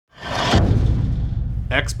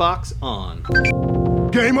Xbox on.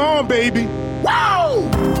 Game on, baby! Wow!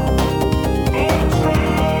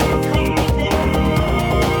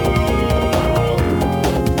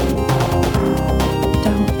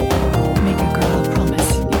 Don't make a girl a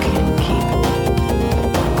promise you can't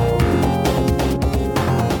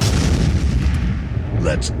keep.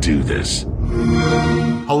 Let's do this.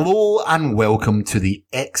 Hello and welcome to the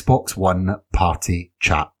Xbox One Party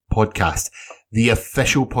Chat Podcast, the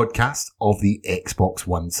official podcast of the Xbox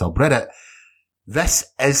One subreddit. This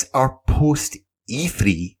is our post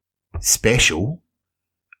E3 special,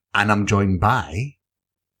 and I'm joined by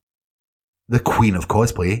the Queen of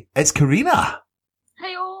Cosplay. It's Carina.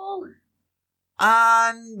 Hey all!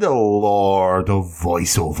 And the Lord of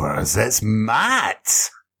Voiceovers. It's Matt.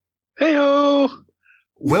 Heyo!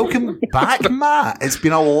 Welcome back, Matt. It's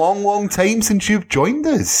been a long, long time since you've joined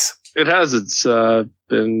us. It has. It's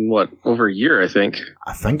been, over a year, I think.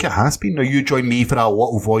 I think it has been. Now, you joined me for a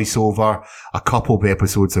little voiceover a couple of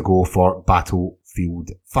episodes ago for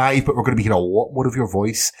Battlefield 5, but we're going to be hearing a lot more of your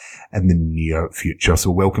voice in the near future.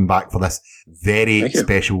 So welcome back for this very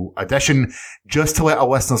special edition. Just to let our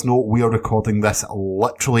listeners know, we are recording this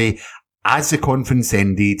literally as the conference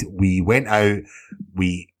ended. We went out,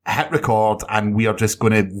 we hit record, and we are just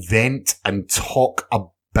going to vent and talk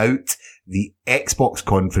about the Xbox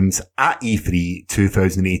conference at E3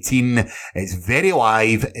 2018. It's very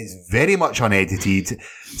live. It's very much unedited.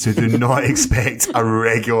 So do not expect a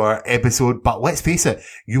regular episode. But let's face it,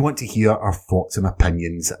 you want to hear our thoughts and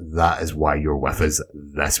opinions. That is why you're with us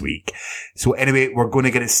this week. So anyway, we're going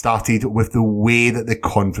to get it started with the way that the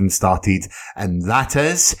conference started. And that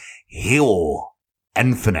is Halo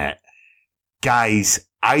Infinite. Guys,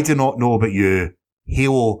 I do not know about you.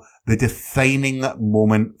 Halo, the defining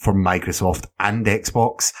moment for Microsoft and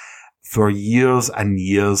Xbox. For years and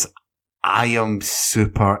years, I am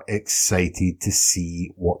super excited to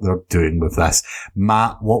see what they're doing with this.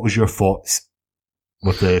 Matt, what was your thoughts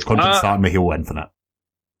with the conference starting with Halo Infinite?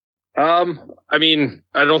 I mean,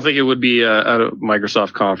 I don't think it would be a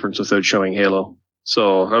Microsoft conference without showing Halo.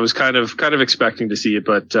 So I was kind of expecting to see it,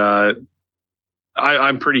 but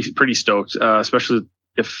I'm pretty stoked, especially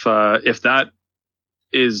if that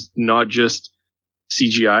is not just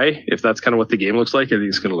CGI, if that's kind of what the game looks like. I think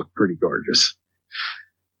it's going to look pretty gorgeous.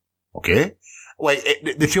 Okay. Like,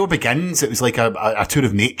 the trailer begins, it was like a tour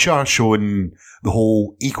of nature showing the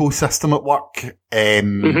whole ecosystem at work.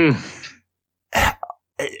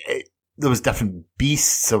 There was different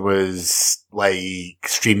beasts, there was, like,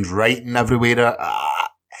 strange writing everywhere.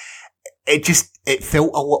 It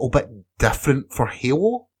felt a little bit different for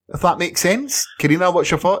Halo, if that makes sense. Carina,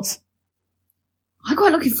 what's your thoughts? I'm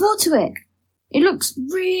quite looking forward to it. It looks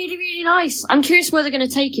really, really nice. I'm curious where they're going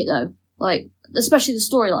to take it, though. Like, especially the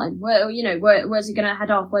storyline. Where's it going to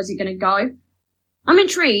head off? Where's it going to go? I'm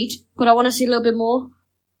intrigued, but I want to see a little bit more.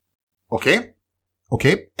 Okay.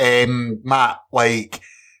 Matt, like,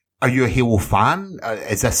 are you a Halo fan?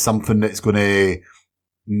 Is this something that's going to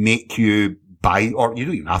make you buy, or you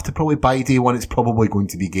don't even have to probably buy day one, it's probably going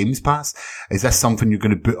to be Games Pass. Is this something you're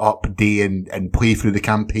going to boot up day and play through the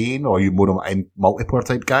campaign, or are you more of a multiplayer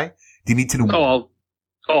type guy? Do you need to know more?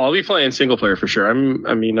 I'll be playing single player for sure. I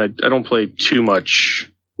don't play too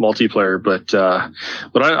much multiplayer, but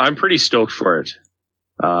I'm pretty stoked for it.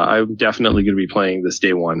 I'm definitely going to be playing this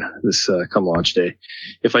day one, come launch day.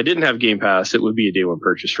 If I didn't have Game Pass, it would be a day one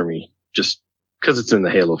purchase for me, just because it's in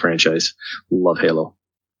the Halo franchise. Love Halo.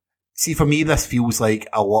 See, for me, this feels like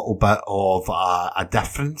a little bit of a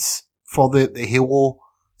difference for the Halo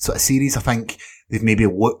sort of series. I think they've maybe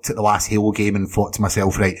looked at the last Halo game and thought to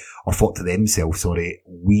themselves,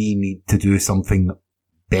 we need to do something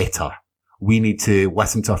better. We need to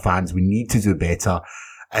listen to our fans. We need to do better.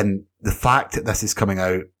 And the fact that this is coming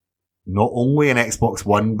out not only in Xbox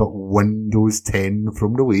One, but Windows 10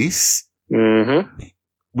 from release, we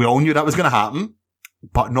all knew that was going to happen.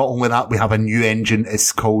 But not only that, we have a new engine.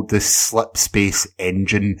 It's called the Slipspace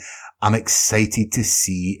engine. I'm excited to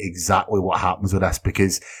see exactly what happens with this,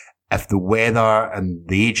 because if the weather and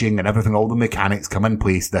the aging and everything, all the mechanics come in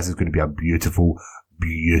place, this is going to be a beautiful,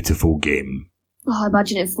 beautiful game. Oh, I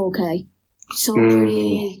imagine it 4K. So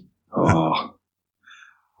pretty. Oh,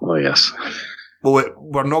 yes. Well,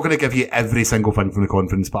 we're not going to give you every single thing from the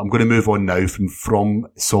conference, but I'm going to move on now from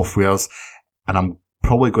Softwares, and I'm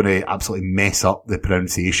probably going to absolutely mess up the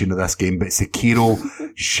pronunciation of this game, but Sekiro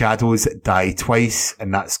Shadows Die Twice,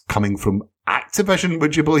 and that's coming from Activision,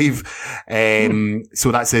 would you believe?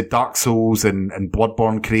 So that's the Dark Souls and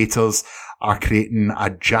Bloodborne creators are creating a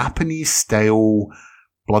Japanese style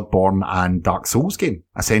Bloodborne and Dark Souls game.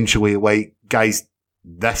 Essentially, like, guys,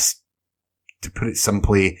 this, to put it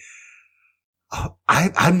simply,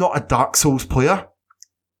 I'm not a Dark Souls player.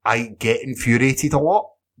 I get infuriated a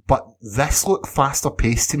lot, but this looked faster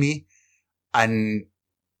paced to me. And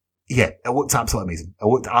yeah, it looked absolutely amazing. It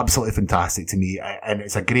looked absolutely fantastic to me. And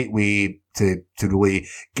it's a great way to really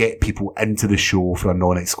get people into the show for a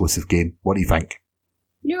non-exclusive game. What do you think?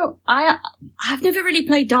 I've never really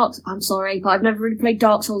played I'm sorry, but I've never really played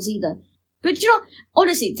Dark Souls either. But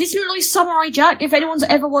honestly, this looked like Samurai Jack. If anyone's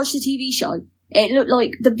ever watched the TV show, it looked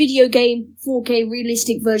like the video game 4K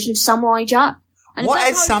realistic version of Samurai Jack. And what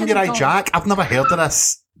is Samurai Jack? I've never heard of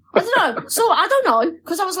this. I don't know. So I don't know,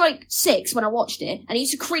 because I was like 6 when I watched it, and it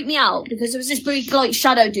used to creep me out because there was this big like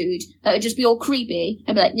shadow dude that would just be all creepy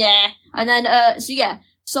and be like, yeah. And then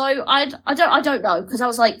So I don't know, because I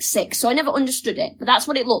was like 6, so I never understood it. But that's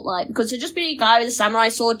what it looked like, because it'd just be a guy with a samurai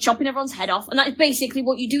sword chopping everyone's head off, and that's basically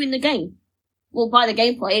what you do in the game. Well, by the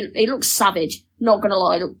gameplay, it looks savage. Not gonna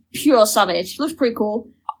lie, it looks pure savage. Looks pretty cool.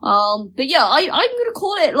 But yeah, I'm gonna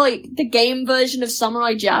call it like the game version of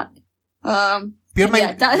Samurai Jack. Bear in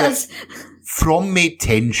mind, From made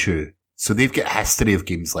Tenchu, so they've got a history of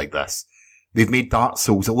games like this. They've made Dark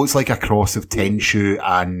Souls. It looks like a cross of Tenchu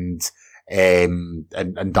and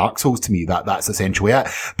Dark Souls to me. That's essentially it.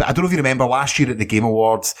 But I don't know if you remember last year at the Game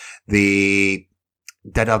Awards, they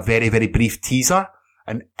did a very, very brief teaser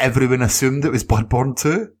and everyone assumed it was Bloodborne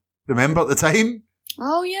 2. Remember at the time?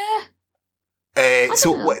 Oh yeah.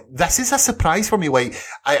 This is a surprise for me. Like,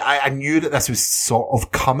 I knew that this was sort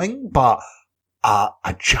of coming, but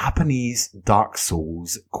a Japanese Dark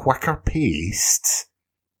Souls, quicker paced,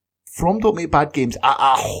 From don't make bad games.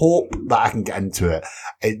 I hope that I can get into it.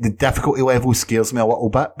 The difficulty level scares me a little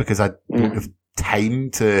bit because I don't have time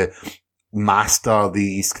to master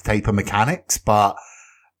these type of mechanics, but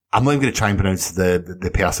I'm not even going to try and pronounce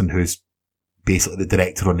the person who's basically the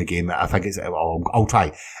director on the game. I think I'll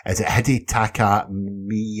try. Is it Hidetaka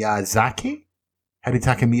Miyazaki?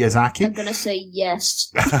 Hidetaka Miyazaki? I'm going to say yes.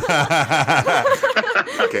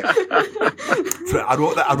 Okay.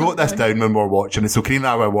 I wrote this down when we were watching it. So Carina and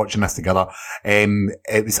I were watching this together.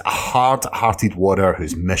 It was a hard-hearted warrior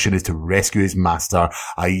whose mission is to rescue his master,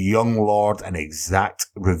 a young lord, and exact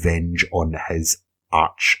revenge on his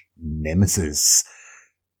arch nemesis.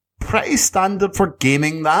 Pretty standard for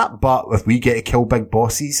gaming, that, but if we get to kill big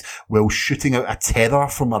bosses while shooting out a tether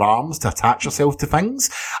from our arms to attach ourselves to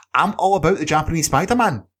things, I'm all about the Japanese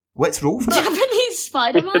Spider-Man. Let's roll for it. Japanese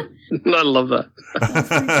Spider-Man? I love that.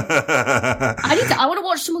 I want to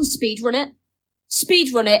watch someone speedrun it.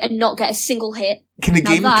 Speedrun it and not get a single hit.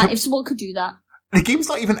 If someone could do that. The game's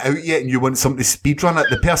not even out yet and you want somebody to speedrun it.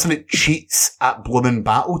 The person that cheats at blooming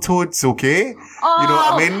Battletoads, okay? Oh, you know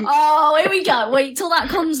what I mean? Oh, here we go. Wait till that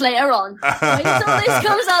comes later on. Wait till this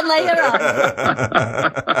comes on later on.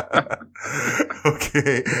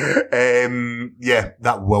 Okay. Yeah,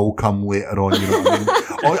 that will come later on, you know what I mean?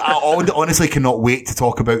 I honestly cannot wait to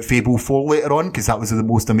talk about Fable 4 later on, because that was the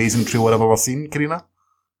most amazing trailer I've ever seen, Carina.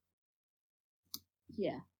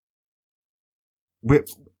 Yeah. Wait.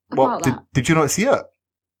 What, did you not see it?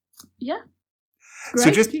 Yeah. Great.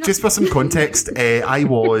 So just for some context, I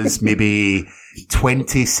was maybe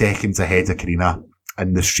 20 seconds ahead of Carina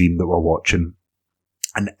in the stream that we're watching.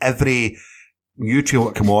 And every new trailer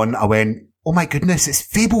that come on, I went, oh my goodness, it's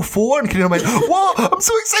Fable 4. And Carina went, what? I'm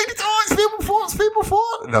so excited. Oh, it's Fable 4. It's Fable 4.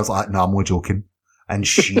 And I was like, no, I'm only joking. And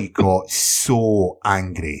she got so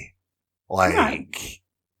angry. Like. Right.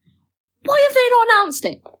 Why have they not announced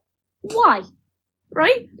it? Why?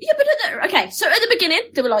 Right? Yeah, but okay, so at the beginning,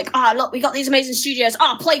 they were like, look, we got these amazing studios.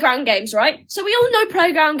 Playground Games, right? So we all know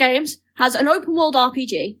Playground Games has an open world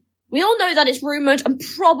RPG. We all know that it's rumoured and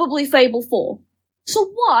probably Fable 4. So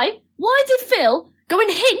why did Phil go and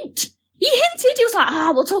hint? He hinted, he was like,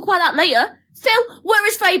 we'll talk about that later. Phil, where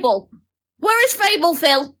is Fable? Where is Fable,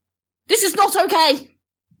 Phil? This is not okay.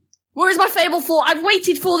 Where is my Fable 4? I've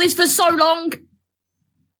waited for this for so long.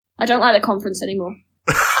 I don't like the conference anymore.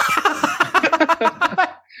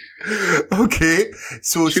 Okay,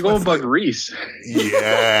 so she go and bug Reese.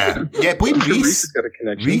 Yeah, blame Reese. Reese has got a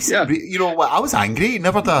connection. Reese, yeah. You know what? I was angry. He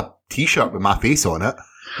never had a T-shirt with my face on it.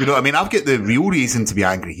 You know what I mean? I've got the real reason to be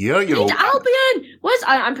angry here. You know, Albion.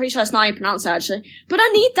 I'm pretty sure that's not how you pronounce it actually, but I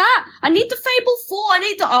need that. I need the Fable 4. I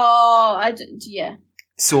need the. Yeah.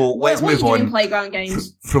 So let's move on. Playground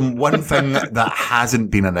Games. From one thing that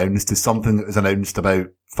hasn't been announced to something that was announced about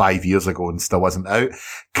 5 years ago and still wasn't out.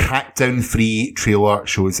 Crackdown 3 trailer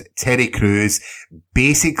shows Terry Crews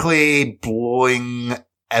basically blowing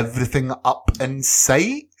everything up in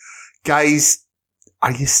sight. Guys,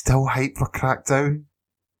 are you still hyped for Crackdown?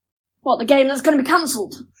 What, the game that's going to be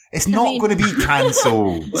cancelled? It's not going to be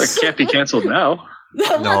cancelled. Well, it can't be cancelled now.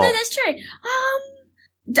 No, that's true.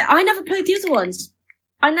 I never played the other ones.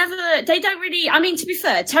 They don't really, I mean, to be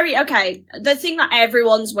fair, Terry, okay, the thing that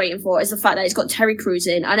everyone's waiting for is the fact that it's got Terry Crews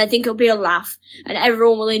in, and I think it'll be a laugh, and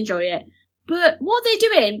everyone will enjoy it. But what are they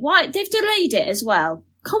doing? Why? They've delayed it as well.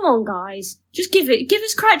 Come on, guys. Just give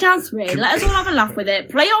us Crackdown 3, let us all have a laugh with it,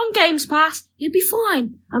 play it on Games Pass, it'll be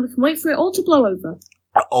fine, and we can wait for it all to blow over.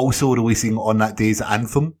 Also releasing on that day is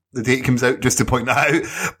Anthem. The date comes out, just to point that out.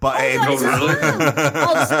 But,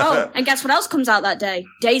 and guess what else comes out that day?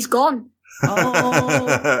 Days Gone.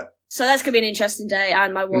 Oh. So that's going to be an interesting day,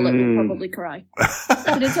 and my wallet will probably cry.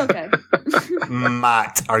 But it's okay.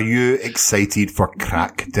 Matt, are you excited for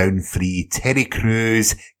Crackdown 3? Terry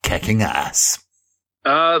Crews kicking ass.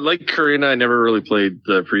 Like Carina, I never really played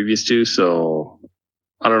the previous two, so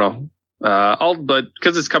I don't know. But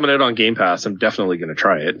because it's coming out on Game Pass, I'm definitely going to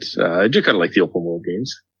try it. I do kind of like the open world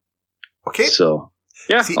games. Okay. So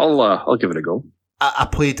yeah, see, I'll give it a go. I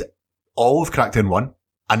played all of Crackdown 1.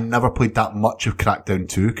 I never played that much of Crackdown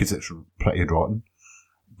 2 because it's pretty rotten.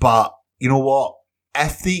 But you know what?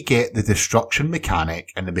 If they get the destruction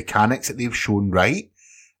mechanic and the mechanics that they've shown right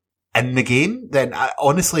in the game, then I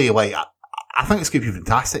think it's going to be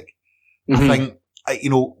fantastic. I think,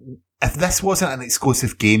 if this wasn't an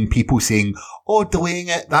exclusive game, people saying, oh, delaying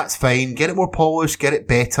it, that's fine. Get it more polished, get it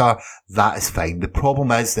better, that is fine. The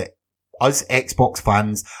problem is that us Xbox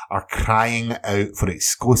fans are crying out for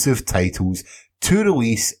exclusive titles to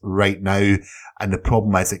release right now, and the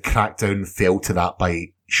problem is that Crackdown fell to that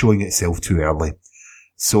by showing itself too early.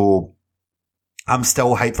 So, I'm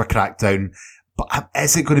still hyped for Crackdown, but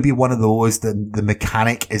is it going to be one of those that the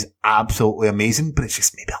mechanic is absolutely amazing, but it's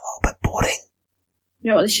just maybe a little bit boring? You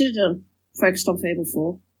know what they should have done? Focused on Fable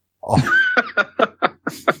 4. Oh.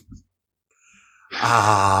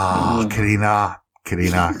 Carina.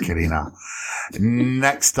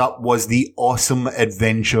 Next up was The Awesome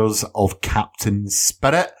Adventures of Captain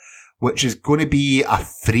Spirit, which is going to be a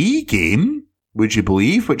free game, would you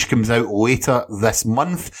believe, which comes out later this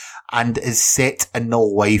month and is set in the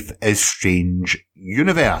Life is Strange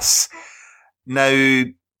universe. Now,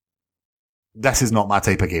 this is not my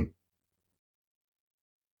type of game.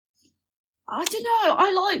 I don't know.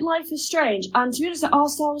 I like Life is Strange, and to be honest, the art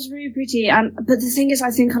style was really pretty. But the thing is,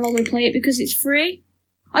 I think I'll only play it because it's free.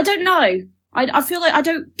 I don't know. I feel like I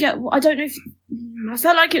don't know if I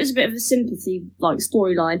felt like it was a bit of a sympathy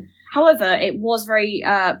storyline. However, it was very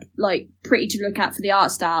pretty to look at for the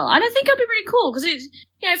art style, and I think it'll be really cool because it's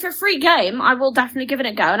for a free game. I will definitely give it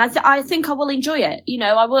a go, and I think I will enjoy it.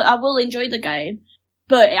 I will enjoy the game,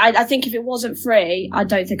 but I think if it wasn't free, I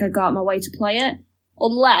don't think I'd go out my way to play it.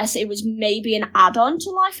 Unless it was maybe an add-on to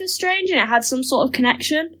Life is Strange and it had some sort of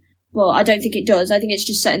connection. But I don't think it does. I think it's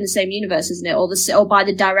just set in the same universe, isn't it? Or by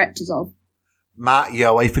the directors of. Matt, you a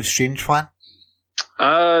Life is Strange fan?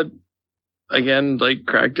 Again, like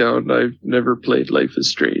Crackdown, I've never played Life is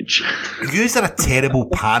Strange. You are a terrible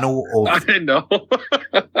panel of... I know.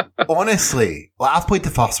 Honestly, I've played the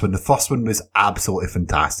first one. The first one was absolutely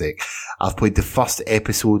fantastic. I've played the first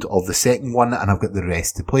episode of the second one, and I've got the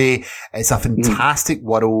rest to play. It's a fantastic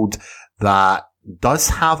world that does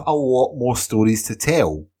have a lot more stories to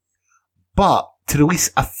tell. But to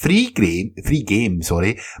release a free game,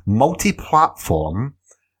 multi-platform,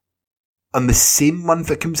 on the same month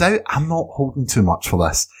it comes out, I'm not holding too much for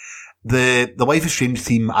this. The Life is Strange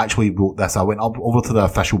team actually wrote this. I went up over to the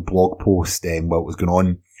official blog post while it was going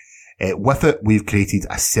on. With it, we've created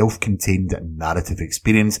a self-contained narrative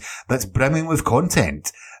experience that's brimming with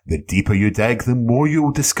content. The deeper you dig, the more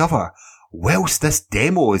you'll discover. Whilst this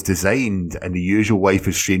demo is designed in the usual Life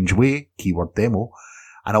is Strange way, keyword demo,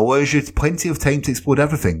 and allows you plenty of time to explore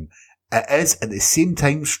everything, it is at the same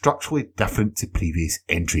time structurally different to previous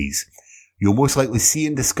entries. You'll most likely see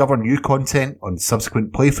and discover new content on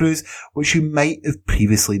subsequent playthroughs which you might have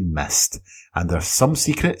previously missed, and there are some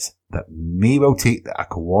secrets that may well take a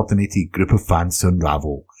coordinated group of fans to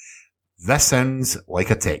unravel. This sounds like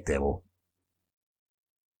a tech demo.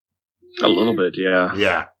 A little bit, yeah.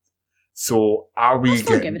 Yeah. So are we I'll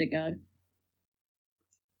still give it a go.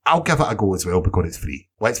 I'll give it a go as well because it's free.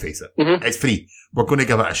 Let's face it. Mm-hmm. It's free. We're going to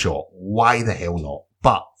give it a shot. Why the hell not?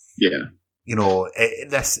 But,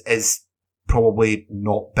 this is probably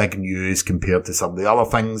not big news compared to some of the other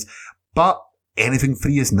things, but anything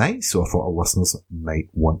free is nice, so I thought our listeners might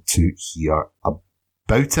want to hear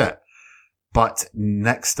about it. But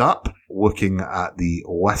next up, looking at the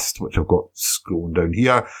list, which I've got scrolling down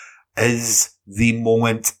here, is the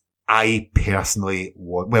moment I personally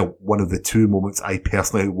one of the two moments I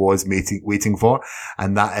personally was waiting for,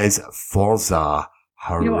 and that is Forza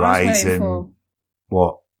Horizon. You know what I was waiting for?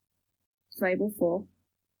 What? Fable 4.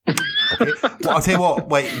 Okay. Well, I'll tell you what,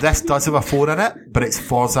 this does have a 4 in it, but it's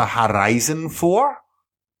Forza Horizon 4.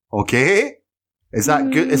 Okay. Is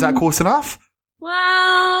that good? Is that close enough?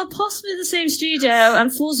 Well, possibly the same studio,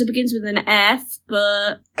 and Forza begins with an F,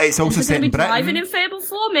 but it's also set in Britain. Driving in Fable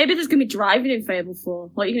 4? Maybe there's going to be driving in Fable 4.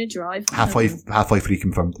 What are you going to drive? Half-Life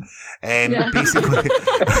reconfirmed. Basically,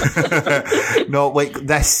 no,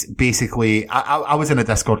 this basically, I was in a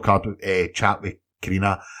Discord chat with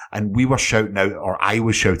Carina, and we were shouting out, or I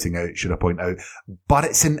was shouting out, should I point out, but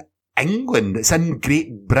it's in England. It's in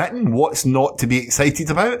Great Britain. What's not to be excited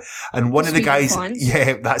about? And one of the guys,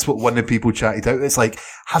 that's what one of the people chatted out. It's like,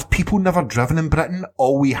 have people never driven in Britain?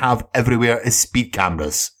 All we have everywhere is speed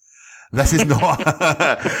cameras. This is not,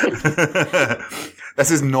 this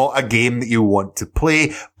is not a game that you want to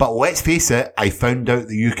play. But let's face it, I found out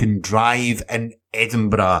that you can drive in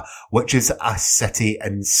Edinburgh, which is a city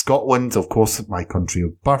in Scotland, of course, my country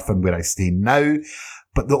of birth and where I stay now.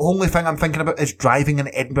 But the only thing I'm thinking about is driving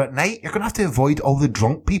in Edinburgh at night. You're going to have to avoid all the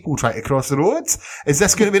drunk people trying to cross the roads. Is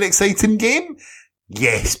this going to be an exciting game?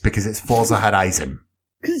 Yes, because it's Forza Horizon.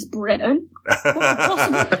 Because it's Britain.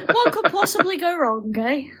 What could possibly go wrong,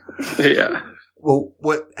 eh? Yeah. Well,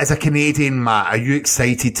 as a Canadian, Matt, are you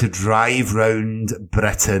excited to drive round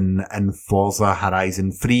Britain in Forza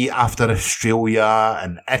Horizon 3 after Australia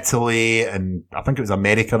and Italy and I think it was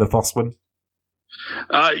America, the first one?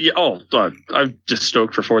 Yeah. I'm just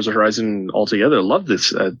stoked for Forza Horizon altogether. Love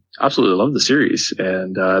this. Absolutely love the series.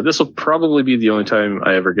 And this will probably be the only time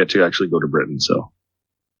I ever get to actually go to Britain. So.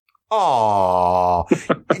 Oh,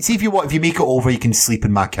 see if you make it over, you can sleep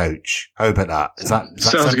in my couch. How about that? Does that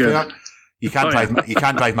sounds good? Fair? You can't drive. You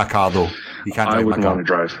can't drive my car though. You can't drive I wouldn't my car. want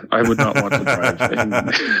to drive. I would not want to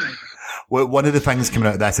drive. Well, one of the things coming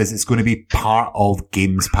out of this is it's going to be part of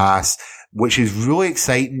Games Pass, which is really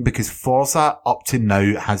exciting because Forza up to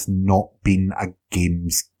now has not been a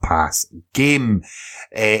Games Pass game.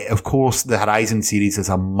 Of course, the Horizon series has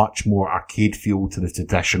a much more arcade feel to the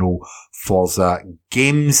traditional Forza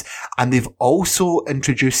games, and they've also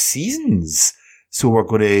introduced seasons. So we're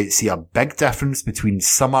going to see a big difference between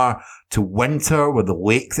summer to winter, where the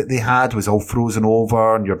lake that they had was all frozen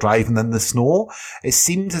over and you're driving in the snow. It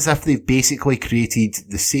seems as if they've basically created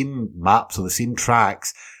the same maps or the same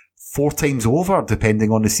tracks 4 times over,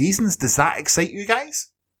 depending on the seasons. Does that excite you guys?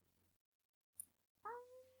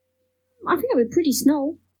 I think it would be pretty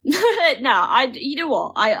snow. You know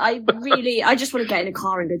what? I just want to get in a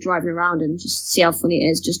car and go driving around and just see how funny it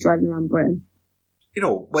is just driving around Britain. You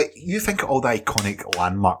know, you think of all the iconic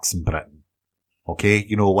landmarks in Britain. Okay?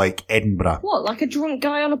 You know, like Edinburgh. What, like a drunk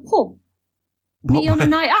guy on a pub? Me on a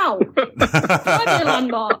night out? That'd be a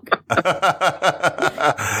landmark.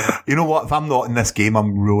 You know what? If I'm not in this game,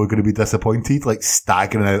 I'm really going to be disappointed. Like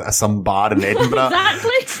staggering out of some bar in Edinburgh.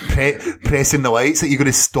 Exactly. Pressing the lights that you're going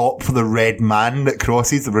to stop for the red man that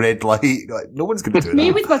crosses the red light. Like, no one's going to do that.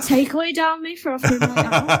 Me with my takeaway down me for a food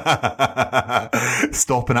night out.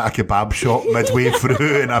 Stopping at a kebab shop midway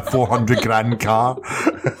through in a 400 grand car.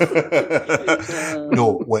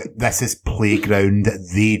 No, this is Playground.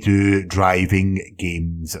 They do driving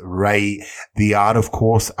games, right? They are, of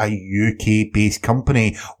course, a UK-based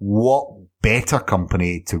company. What better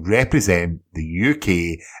company to represent the UK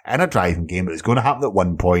in a driving game? It's going to happen at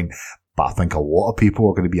one point, but I think a lot of people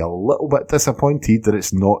are going to be a little bit disappointed that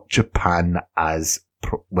it's not Japan as,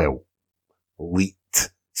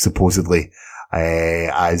 leaked, supposedly,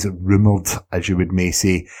 as rumoured, as you may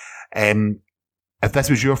say. If this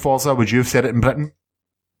was your Forza, would you have said it in Britain?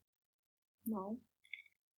 No.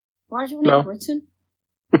 Why do you want Britain?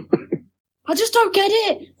 I just don't get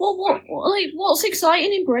it. What's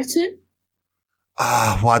exciting in Britain?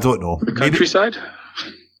 Well, I don't know. The countryside?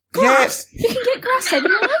 Grass. You can get grass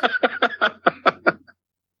anywhere.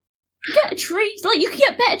 You get trees. You can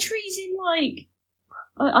get better trees in,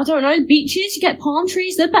 I don't know, beaches. You get palm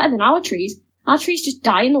trees. They're better than our trees. Our trees just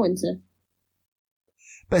die in the winter.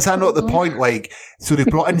 But is that not the point? So they've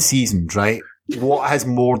brought in seasons, right? What has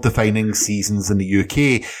more defining seasons in the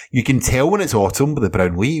UK? You can tell when it's autumn by the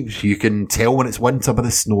brown leaves. You can tell when it's winter by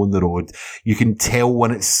the snow on the road. You can tell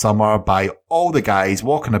when it's summer by all the guys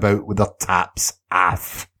walking about with their taps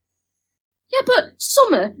off. Yeah, but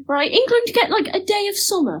summer, right? England get a day of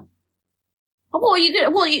summer. What are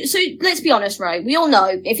you? So let's be honest, right? We all know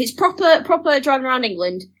if it's proper driving around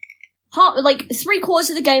England, 3/4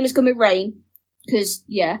 of the game is going to be rain. Because,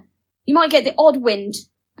 you might get the odd wind,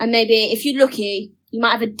 and maybe, if you're lucky, you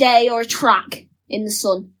might have a day or a track in the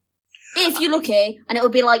sun. If you're lucky, and it will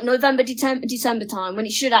be November, December time, when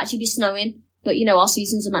it should actually be snowing. But, our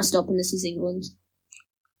seasons are messed up, and this is England.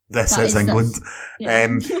 This That is is England. yeah.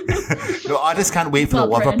 No, I just can't wait for the Not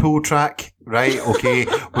Britain. Liverpool track, right? Okay,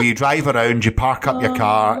 where you drive around, you park up your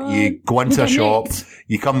car, you go into a get shop, nicked.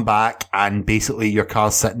 you come back, and basically your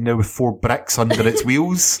car's sitting there with 4 bricks under its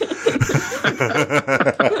wheels.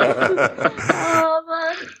 Oh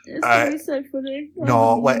man, it's gonna be so funny. no,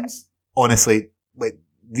 Oh, like, honestly, like,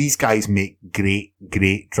 these guys make great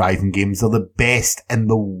driving games. They're the best in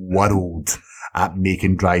the world at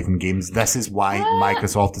making driving games. This is why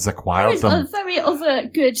Microsoft has acquired There's them. very other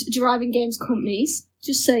good driving games companies.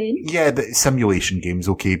 Just saying. Yeah, but simulation games,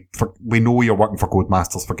 okay. We know you're working for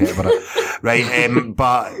Codemasters, forget about it. Right?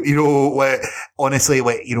 But, you know, honestly,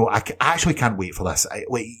 you know, I actually can't wait for this.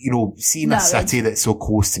 You know, seeing a city that's so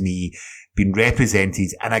close to me being represented,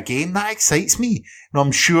 and again, that excites me. Now,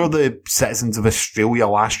 I'm sure the citizens of Australia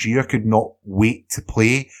last year could not wait to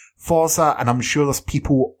play Forza, and I'm sure there's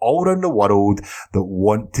people all around the world that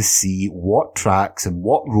want to see what tracks and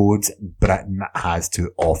what roads Britain has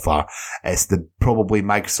to offer. It's probably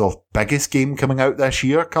Microsoft's biggest game coming out this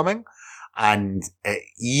year and it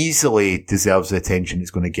easily deserves the attention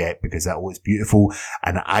it's going to get because it looks beautiful.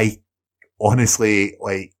 And I honestly,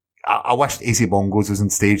 I wish AC Bongos was on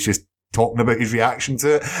stage just talking about his reaction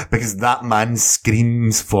to it because that man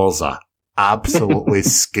screams Forza. Absolutely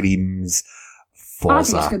screams Forza. I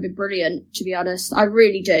think it's going to be brilliant, to be honest. I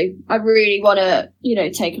really do. I really want to, you know,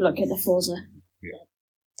 take a look at the Forza. Yeah.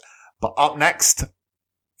 But up next,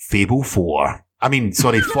 Fable 4. I mean,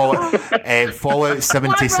 sorry, Fallout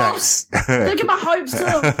 76. Look at my hopes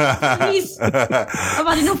up. Please. I've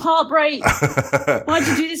had enough heartbreak. Why'd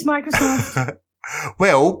you do this, Microsoft?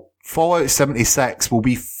 Well, Fallout 76 will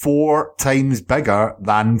be 4 times bigger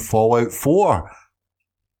than Fallout 4.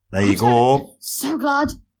 There you go. So glad.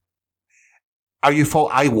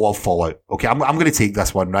 I love Fallout. Okay, I'm going to take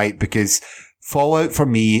this one, right? Because Fallout for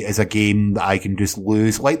me is a game that I can just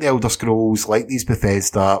lose, like the Elder Scrolls, like these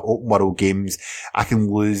Bethesda open world games. I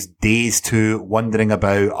can lose days to wandering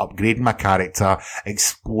about, upgrading my character,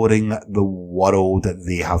 exploring the world that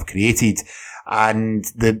they have created. And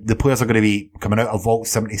the players are going to be coming out of Vault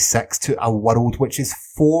 76 to a world which is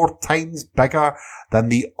 4 times bigger than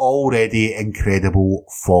the already incredible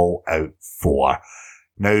Fallout 4.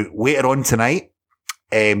 Now, later on tonight,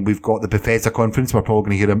 we've got the Bethesda conference. We're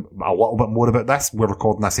probably going to hear a little bit more about this. We're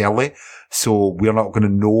recording this early, so we're not going to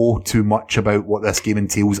know too much about what this game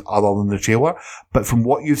entails other than the trailer. But from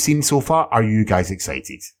what you've seen so far, are you guys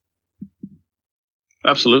excited?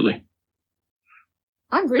 Absolutely.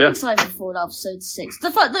 I'm really excited for Fallout 76.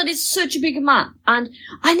 The fact that it's such a big map, and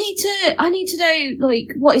I need to know,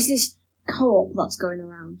 like, what is this co-op that's going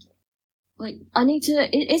around? Like,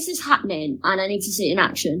 is this happening? And I need to see it in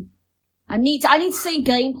action. I need to see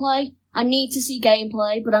gameplay.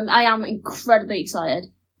 But I am incredibly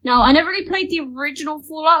excited. Now, I never really played the original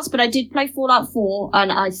Fallouts, but I did play Fallout 4,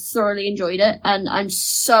 and I thoroughly enjoyed it, and I'm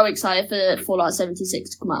so excited for Fallout 76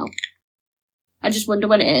 to come out. I just wonder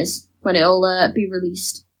when it is, when it'll be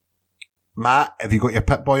released. Matt, have you got your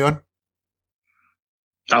Pip-Boy on?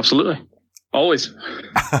 Absolutely. Always.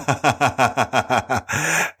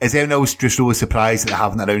 Is anyone else just really surprised that they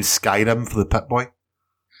haven't announced Skyrim for the Pip-Boy?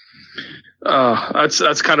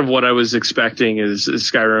 That's kind of what I was expecting is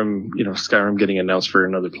Skyrim getting announced for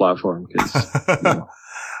another platform because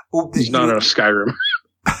there's not enough Skyrim.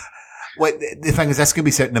 Well, the thing is, this could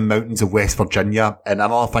be set in the mountains of West Virginia, and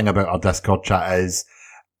another thing about our Discord chat is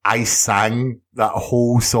I sang that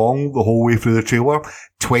whole song the whole way through the trailer,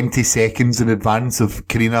 20 seconds in advance of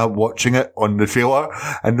Carina watching it on the trailer,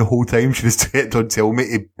 and the whole time she just kept on telling me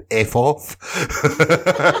to F off. Yeah,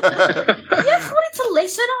 I wanted to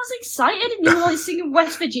listen. I was excited, and you were like singing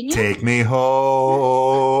West Virginia. Take me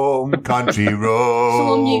home, country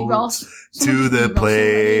Someone mute road, Ross. to the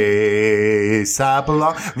place I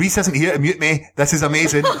belong. Reese isn't here to mute me. This is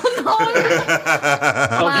amazing. Oh,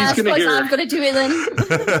 he's gonna hear. I'm going to do it then.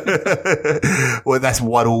 Well, this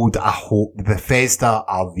world, I hope Bethesda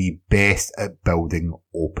are the best at building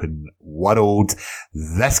open world.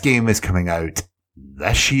 This game is coming out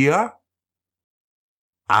this year,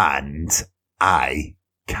 and I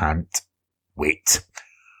can't wait.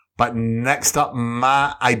 But next up,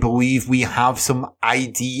 Matt, I believe we have some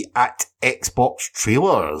ID at Xbox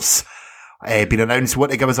trailers. Been announced.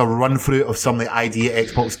 Want to give us a run through of some of the ID at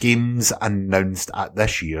Xbox games announced at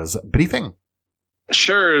this year's briefing?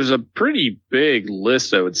 Sure, there's a pretty big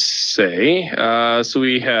list, I would say. So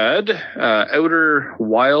we had Outer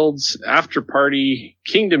Wilds, After Party,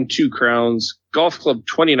 Kingdom 2 Crowns, Golf Club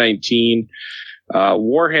 2019,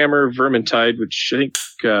 Warhammer Vermintide, which I think,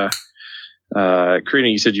 Karina,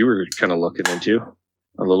 you said you were kind of looking into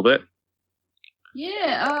a little bit.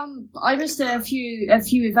 Yeah, I missed a few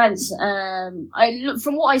events.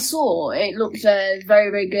 From what I saw, it looked very,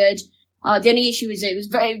 very good. The only issue is it was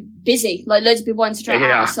very busy, like loads of people wanted to try it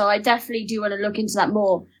out, so I definitely do want to look into that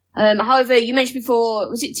more. However, you mentioned before,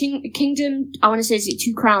 was it Kingdom? I want to say, is it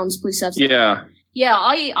Two Crowns, please? Yeah. Yeah,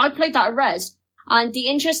 I played that at Res, and the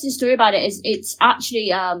interesting story about it is it's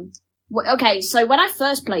actually, okay, so when I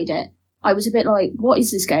first played it, I was a bit like, what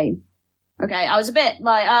is this game? Okay, I was a bit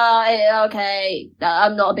like,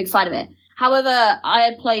 I'm not a big fan of it. However, I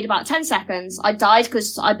had played about 10 seconds. I died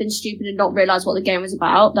because I'd been stupid and not realised what the game was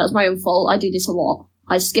about. That was my own fault. I do this a lot.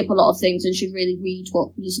 I skip a lot of things and should really read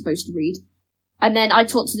what you're supposed to read. And then I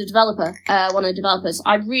talked to the developer, one of the developers.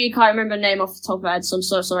 I really can't remember the name off the top of my head, so I'm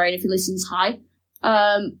so sorry. And if he listens, hi.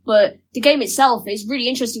 But the game itself is really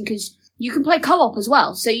interesting because you can play co-op as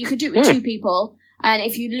well. So you could do it with two people. And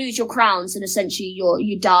if you lose your crowns, then essentially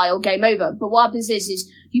you die or game over. But what happens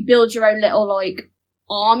is you build your own little, like,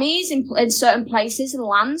 armies in certain places and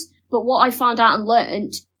lands. But what I found out and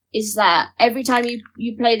learned is that every time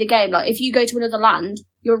you play the game, like, if you go to another land,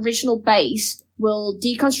 your original base will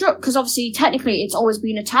deconstruct. Because obviously, technically, it's always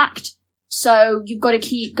been attacked. So you've got to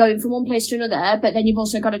keep going from one place to another, but then you've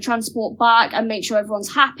also got to transport back and make sure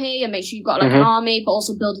everyone's happy and make sure you've got, like, an army, but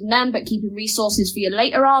also building them, but keeping resources for your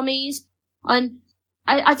later armies. And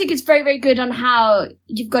I think it's very, very good on how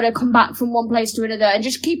you've got to come back from one place to another and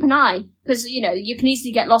just keep an eye. Because, you know, you can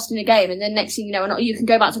easily get lost in a game and then next thing you know, you can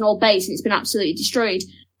go back to an old base and it's been absolutely destroyed.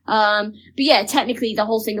 But yeah, technically the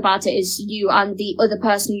whole thing about it is you and the other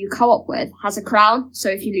person you co-op with has a crown. So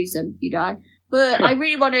if you lose them, you die. But I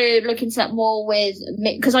really want to look into that more with,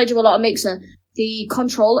 because I do a lot of Mixer, the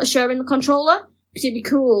controller, sharing the controller. Because it'd be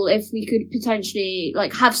cool if we could potentially,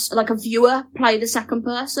 like, have, like, a viewer play the second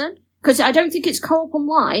person. Because I don't think it's co-op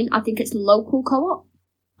online. I think it's local co-op.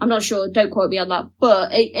 I'm not sure. Don't quote me on that.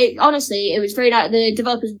 But it honestly, it was very nice. The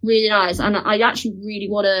developer's really nice. And I actually really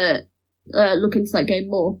want to look into that game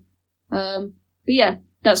more. But yeah,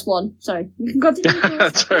 that's one. Sorry. You can continue.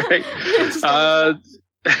 That's all right.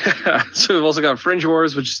 So we've also got Fringe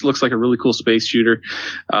Wars, which looks like a really cool space shooter.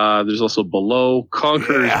 There's also Below,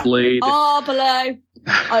 Conqueror's Blade. Oh, Below.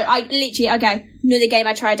 I literally, okay. Another game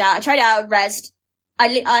I tried out. I tried out Rest. I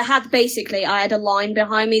had a line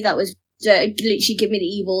behind me that was literally give me the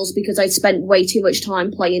evils because I'd spent way too much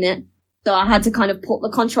time playing it. So I had to kind of put the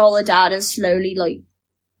controller down and slowly, like,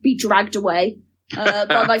 be dragged away,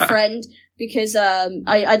 by my friend because,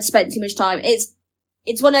 I'd spent too much time. It's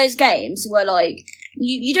one of those games where, like,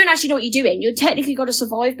 you don't actually know what you're doing. You're technically got to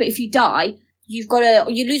survive, but if you die, you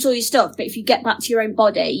lose all your stuff, but if you get back to your own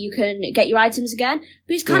body, you can get your items again.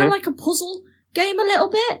 But it's kind of like a puzzle game a little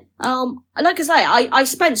bit. Like I say, I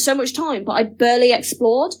spent so much time, but I barely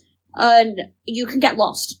explored, and you can get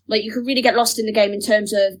lost. Like, you can really get lost in the game in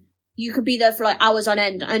terms of you could be there for, like, hours on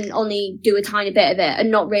end and only do a tiny bit of it and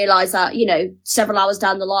not realize that, you know, several hours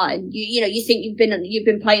down the line, you know, you think you've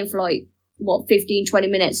been playing for, like, 15, 20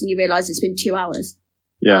 minutes and you realize it's been 2 hours.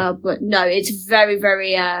 Yeah. But no, it's very,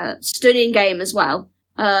 very, stunning game as well.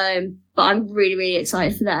 But I'm really, really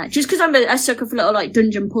excited for that. Just because I'm a sucker for little, like,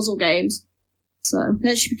 dungeon puzzle games. So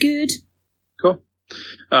that should be good. Cool.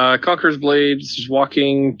 Conqueror's Blade, just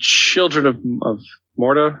walking, Children of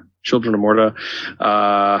Morta.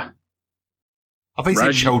 I think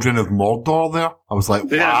said Children of Mordor there. I was like,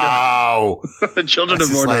 wow. Children of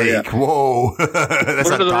Mordor, like, whoa. That's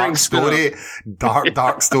a dark story.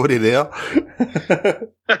 Dark story there.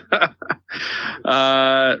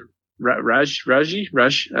 Raj,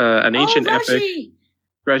 an ancient epic.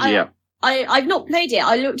 Raji, yeah. I've not played it.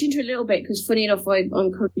 I looked into it a little bit because, funny enough, I'm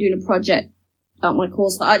currently doing a project at my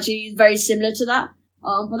course that actually is very similar to that.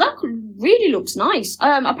 But that really looks nice.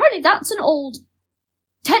 Apparently that's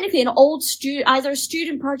technically an old either a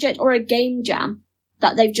student project or a game jam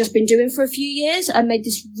that they've just been doing for a few years and made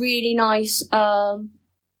this really nice, is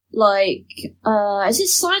it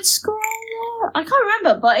side scroller? I can't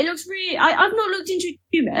remember, but it looks really, I've not looked into it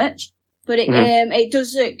too much. But it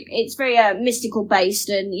does look, it's very mystical based,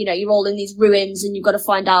 and you know, you're all in these ruins and you've got to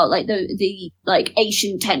find out like the like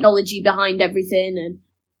ancient technology behind everything, and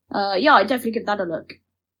yeah, I'd definitely give that a look.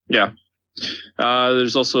 Yeah.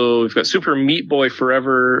 We've got Super Meat Boy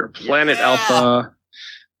Forever, Planet Alpha.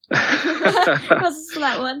 What's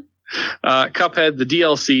that one? Cuphead, the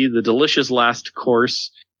DLC, The Delicious Last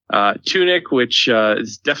Course, Tunic, which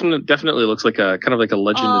is definitely looks like a kind of like a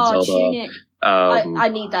Legend of Zelda. Tunic. I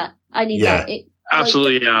need that. I need that.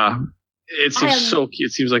 Absolutely, yeah. It seems so cute.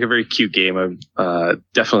 It seems like a very cute game. I'm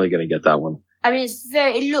definitely going to get that one. I mean,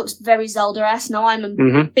 it looks very Zelda-esque. Now, I'm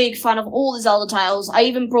a big fan of all the Zelda titles. I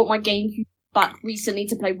even brought my GameCube back recently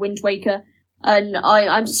to play Wind Waker. And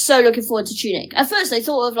I'm so looking forward to Tunic. At first, I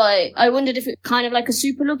thought of I wondered if it kind of like a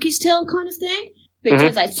Super Lucky's Tale kind of thing. But it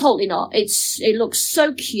turns out it's totally not. It looks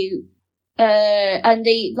so cute. And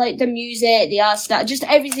the music, the art style, just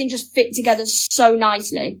everything just fit together so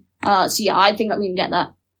nicely. So yeah, I think I'm going to get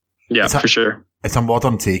that. Yeah, for sure. It's a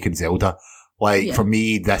modern take on Zelda. For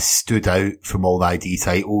me, this stood out from all the ID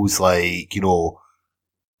titles. Aggo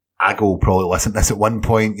will probably listen to this at one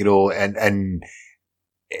point, and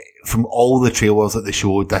from all the trailers that they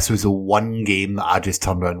showed, this was the one game that I just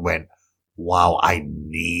turned around and went, wow, I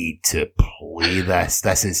need to play this.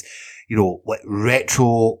 This is,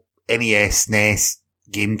 retro NES, SNES,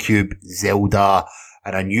 GameCube, Zelda,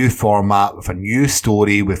 in a new format, with a new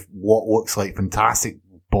story, with what looks like fantastic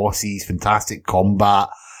bosses, fantastic combat.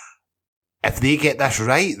 If they get this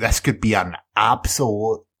right, this could be an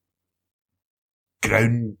absolute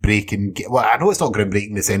groundbreaking game. Well, I know it's not groundbreaking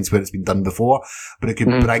in the sense where it's been done before, but it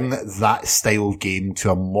could bring that style of game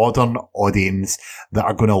to a modern audience that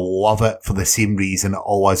are going to love it for the same reason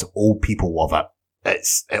all us old people love it.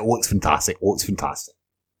 It looks fantastic.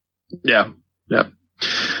 Yeah.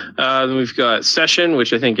 Then we've got Session,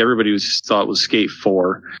 which I think everybody thought was Skate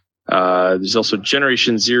 4. There's also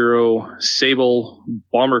Generation Zero, Sable,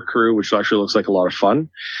 Bomber Crew, which actually looks like a lot of fun.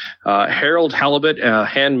 Harold Halibut, a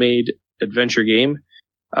handmade adventure game.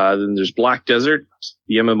 Then there's Black Desert,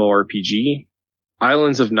 the MMORPG.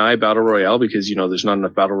 Islands of Nye Battle Royale, because, there's not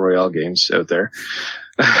enough Battle Royale games out there.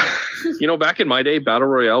 Back in my day, Battle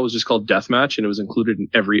Royale was just called Deathmatch, and it was included in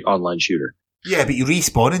every online shooter. Yeah, but you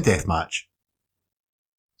respawn in Deathmatch.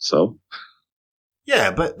 So?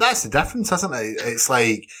 Yeah, but that's the difference, isn't it? It's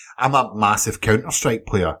like, I'm a massive Counter-Strike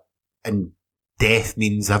player, and death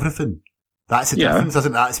means everything. That's the difference,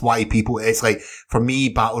 isn't it? That's why it's like, for me,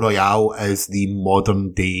 Battle Royale is the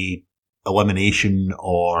modern day elimination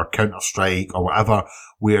or Counter-Strike or whatever,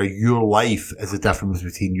 where your life is the difference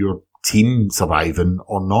between your team surviving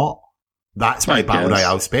or not. That's why Battle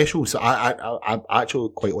Royale is special. So I actually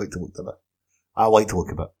quite like to look at it. I like to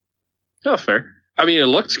look at it. Oh, fair. I mean, it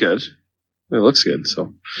looks good.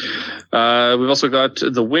 So, we've also got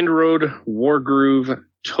the Wind Road, War Groove,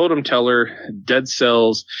 Totem Teller, Dead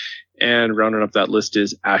Cells, and rounding up that list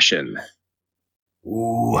is Ashen.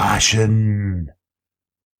 Ooh, Ashen.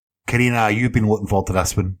 Carina, you've been looking forward to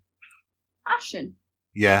this one. Ashen?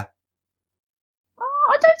 Yeah.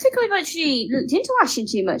 I don't think I've actually looked into Ashen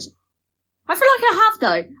too much. I feel like I have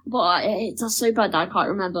though, but it's so bad that I can't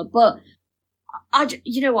remember. But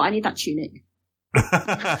you know what? I need that Tunic.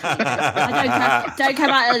 I don't care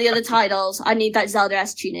about the other titles. I need that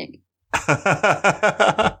Zelda-esque Tunic.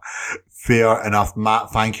 Fair enough.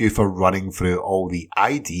 Matt, thank you for running through all the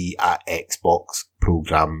ID at Xbox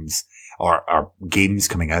programs or games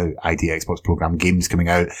coming out, ID Xbox program games coming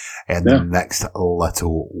out in the next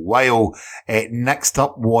little while. Next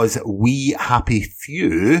up was We Happy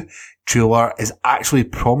Few. Trailer is actually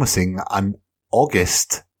promising an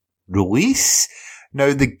August release.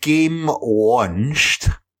 Now, the game launched,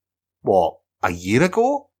 a year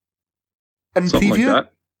ago? In something preview? Like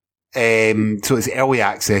that. So it's early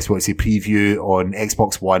access, it's a preview on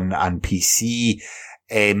Xbox One and PC.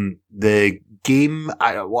 The game,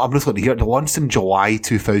 I'm just looking here, it launched in July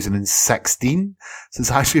 2016. So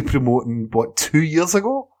it's actually promoting, 2 years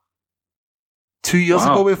ago? 2 years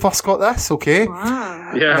ago we first got this, okay?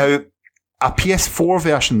 Wow. Yeah. Now, a PS4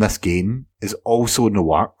 version of this game is also in the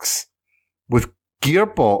works, with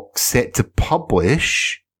Gearbox set to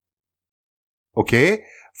publish,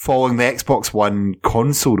 following the Xbox One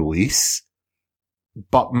console release,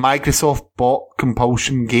 but Microsoft bought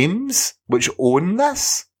Compulsion Games, which own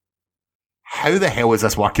this. How the hell is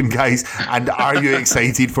this working, guys? And are you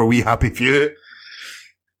excited for We Happy Few?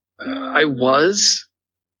 I was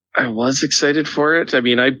excited for it. I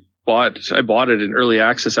mean, I bought it in early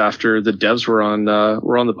access after the devs were on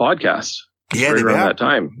the podcast. Yeah, right around that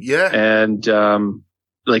time. Yeah. And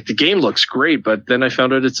the game looks great, but then I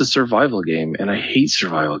found out it's a survival game, and I hate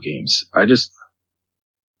survival games. I just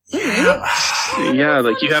you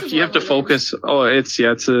have to focus. Oh, it's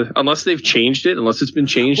unless they've changed it, unless it's been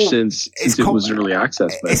changed since it was early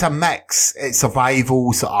access. But. It's a mix. It's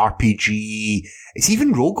survival, it's RPG. It's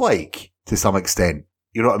even roguelike to some extent.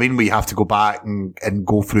 You know what I mean? We have to go back and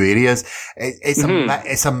go through areas.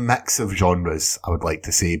 It's a mix of genres, I would like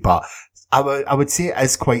to say, but I would say it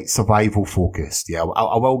is quite survival focused. Yeah,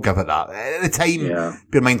 I will give it that. At the time,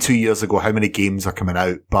 bear in mind 2 years ago, how many games are coming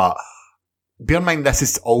out, but bear in mind this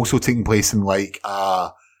is also taking place in like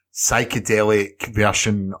a psychedelic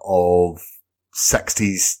version of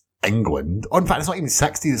 60s England. Oh, in fact, it's not even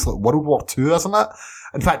 60s, it's like World War II, isn't it?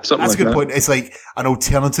 In fact, that's a good point. It's like an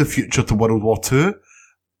alternative future to World War II.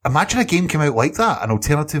 Imagine a game came out like that, an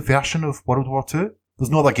alternative version of World War II. There's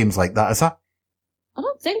no other games like that, is there? I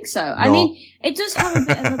don't think so. No. I mean, it does have a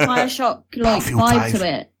bit of a Bioshock like vibe to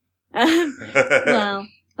it. Well,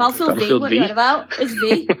 Battlefield V, what are you on about? It's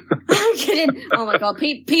V. I'm kidding. Oh my god,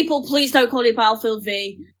 people, please don't call it Battlefield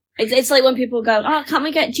V. It's like when people go, oh, can't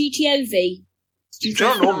we get GTO V?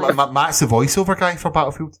 Matt's the voiceover guy for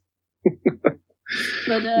Battlefield.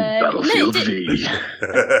 But, Battlefield V.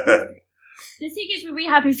 The thing is, we're really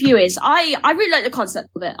happy for you is, I really like the concept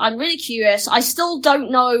of it. I'm really curious. I still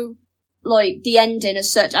don't know, like, the ending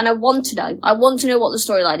as such, and I want to know. I want to know what the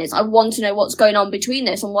storyline is. I want to know what's going on between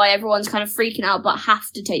this and why everyone's kind of freaking out but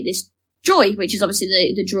have to take this joy, which is obviously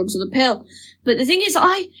the drugs or the pill. But the thing is,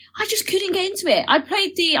 I just couldn't get into it.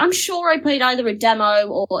 I'm sure I played either a demo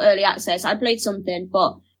or early access. I played something,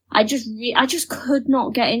 but I just could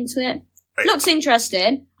not get into it. Looks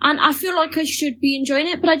interesting, and I feel like I should be enjoying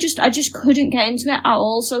it, but I just couldn't get into it at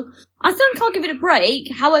all. So I think I'll give it a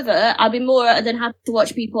break. However, I'd be more than happy to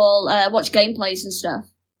watch people watch gameplays and stuff.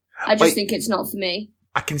 I just think it's not for me.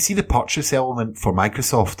 I can see the purchase element for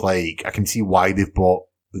Microsoft. Like, I can see why they've bought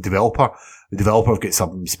the developer. The developer have got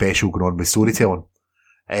something special going on with storytelling.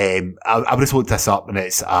 I would have looked this up, and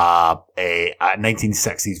it's a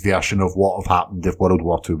 1960s version of what have happened if World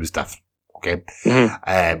War II was different. Okay.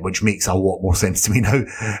 Mm-hmm. Which makes a lot more sense to me now.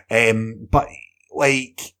 But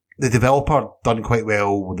like, the developer done quite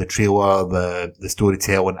well with the trailer, the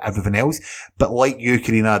storytelling, everything else. But like you,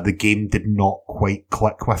 Carina, the game did not quite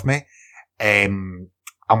click with me. I'm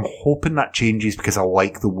hoping that changes because I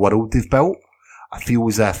like the world they've built. I feel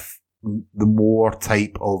as if the more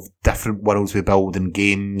type of different worlds we build in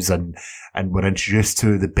games and we're introduced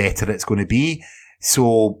to, the better it's going to be.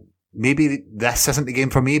 So, maybe this isn't the game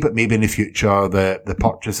for me, but maybe in the future, the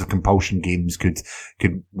purchase of compulsion games could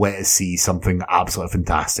let us see something absolutely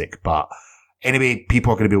fantastic. But anyway,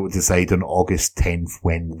 people are going to be able to decide on August 10th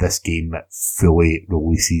when this game fully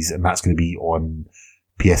releases, and that's going to be on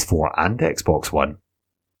PS4 and Xbox One.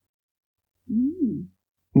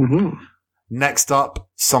 Mm-hmm. Next up,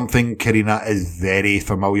 something Carina is very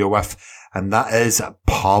familiar with, and that is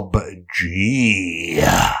PUBG.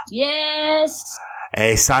 Yes!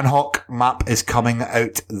 Sanhok map is coming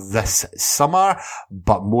out this summer,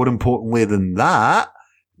 but more importantly than that,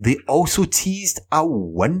 they also teased a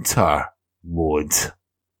winter mode. Do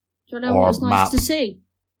you know what was nice to see?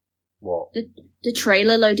 What? The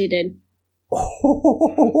trailer loaded in.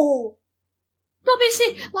 Oh.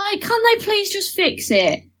 Obviously, like, can't they please just fix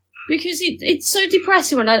it? Because it's so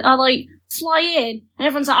depressing when I like fly in and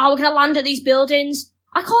everyone's like, oh, we're gonna land at these buildings.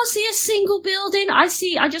 I can't see a single building. I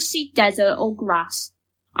just see desert or grass.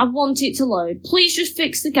 I want it to load. Please just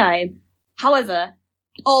fix the game. However,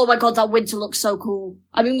 oh my god, that winter looks so cool.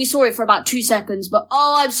 I mean, we saw it for about 2 seconds, but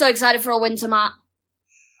oh, I'm so excited for a winter map.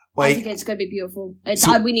 I think it's going to be beautiful.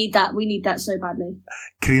 We need that. We need that so badly.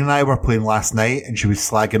 Karina and I were playing last night and she was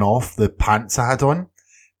slagging off the pants I had on.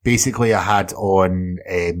 Basically, I had on,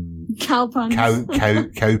 cow pants.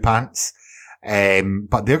 Cow pants.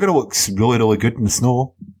 But they're going to look really, really good in the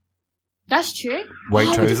snow. That's true.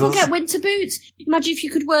 White trousers. People get winter boots. Imagine if you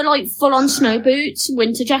could wear like full on snow boots,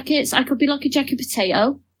 winter jackets. I could be like a jacket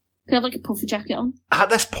potato. Could have like a puffer jacket on. At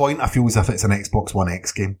this point, I feel as if it's an Xbox One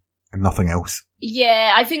X game and nothing else.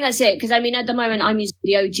 Yeah, I think that's it. Because I mean, at the moment, I'm using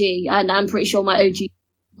the OG, and I'm pretty sure my OG is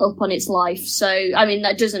up on its life. So I mean,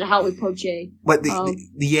 that doesn't help with PUBG. But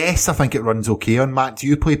the S, I think it runs okay on. Matt, do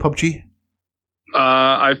you play PUBG?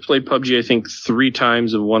 I've played PUBG, I think 3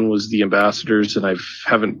 times, and one was the Ambassadors, and I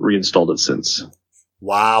haven't reinstalled it since.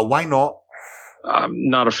 Wow, why not? I'm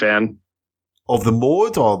not a fan. Of the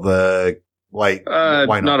mode or the, like, why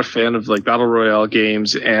not? Not a fan of, like, Battle Royale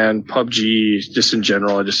games and PUBG, just in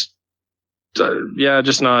general. I just,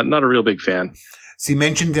 just not a real big fan. So you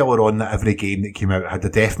mentioned earlier on that every game that came out had the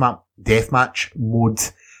deathmatch mode.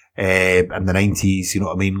 In the 90s, you know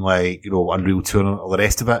what I mean? Like, you know, Unreal 2 and all the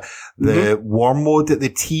rest of it. The war mode that they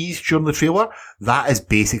teased during the trailer, that is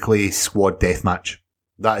basically squad deathmatch.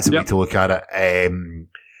 That is a way to look at it.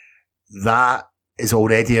 That is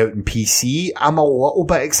already out in PC. I'm a little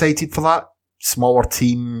bit excited for that. Smaller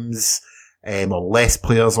teams, or less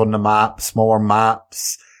players on the map, smaller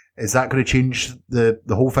maps. Is that going to change the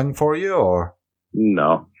whole thing for you, or?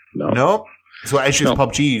 No. No? So it's just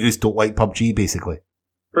PUBG, you just don't like PUBG, basically?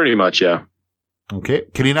 Pretty much, yeah. Okay.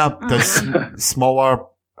 Carina, does smaller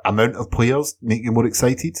amount of players make you more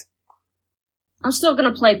excited? I'm still going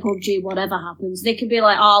to play PUBG, whatever happens. They can be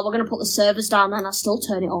like, oh, we're going to put the servers down, and I still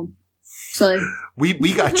turn it on. So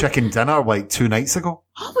we got a chicken dinner like 2 nights ago.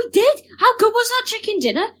 Oh, we did? How good was that chicken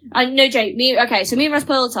dinner? No joke. So me and Russ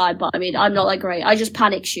play all the time, but I mean, I'm not that great. I just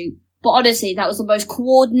panic shoot. But honestly, that was the most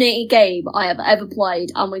coordinated game I have ever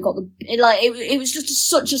played, and we got it was just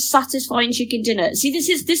such a satisfying chicken dinner. See, this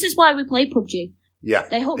is why we play PUBG. Yeah,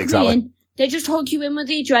 They hook exactly. me in. They just hook you in with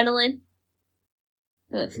the adrenaline.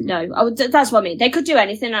 No, that's what I mean. They could do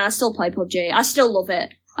anything, and I still play PUBG. I still love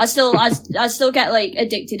it. I still get like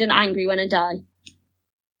addicted and angry when I die.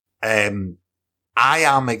 I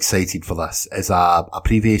am excited for this. As a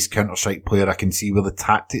previous Counter-Strike player, I can see where the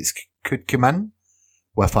tactics could come in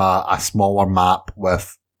with a smaller map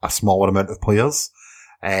with a smaller amount of players,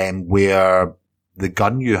 where the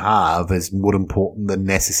gun you have is more important than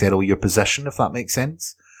necessarily your position, if that makes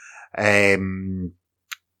sense. I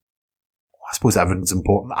suppose everything's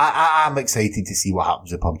important. I'm excited to see what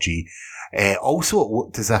happens with PUBG. Also, it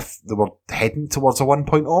looked as if they were heading towards a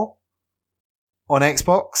 1.0 on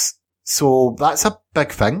Xbox. So that's a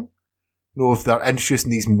big thing. You know, if they're introducing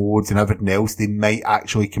these modes and everything else, they might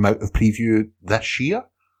actually come out of preview this year.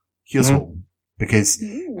 Here's hoping. Because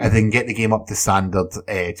if they can get the game up to standard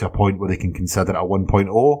to a point where they can consider it a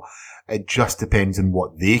 1.0, it just depends on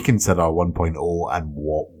what they consider a 1.0 and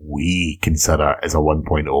what we consider as a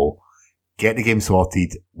 1.0. Get the game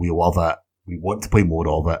sorted. We love it. We want to play more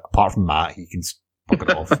of it. Apart from Matt, he can fuck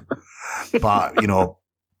it off. But, you know,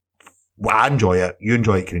 I enjoy it. You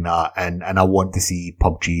enjoy it, Carina. And I want to see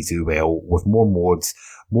PUBG do well with more mods,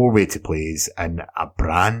 more way to plays, and a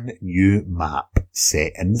brand new map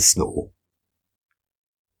set in the snow.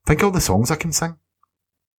 Think of all the songs I can sing.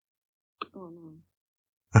 Oh no.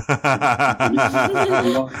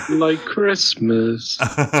 Like Christmas.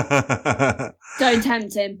 Don't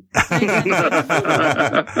tempt him.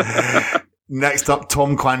 Next up,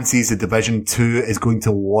 Tom Clancy's The Division 2 is going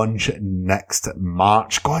to launch next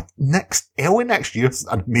March. God, early next year is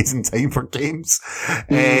an amazing time for games.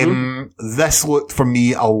 This looked for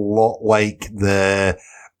me a lot like the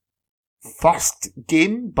first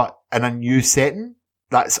game, but in a new setting.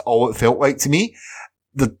 That's all it felt like to me.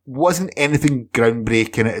 There wasn't anything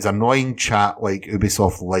groundbreaking. It is annoying chat like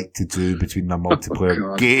Ubisoft like to do between their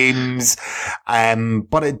multiplayer games.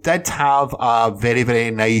 But it did have a very,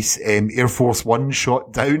 very nice Air Force One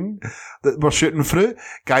shot down that we're shooting through.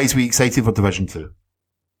 Guys, we excited for Division 2?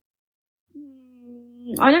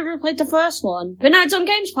 I never played the first one. But now it's on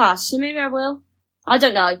Games Pass, so maybe I will. I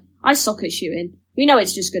don't know. I suck at shooting. We know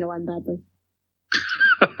it's just going to end badly.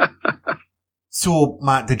 So,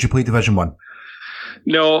 Matt, did you play Division 1?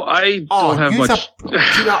 No, I don't have much.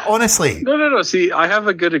 Honestly. No. See, I have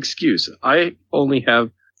a good excuse. I don't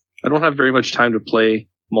have very much time to play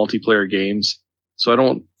multiplayer games. So I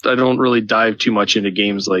don't really dive too much into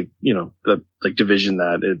games like, you know, like Division,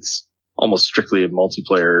 that it's almost strictly a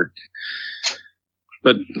multiplayer.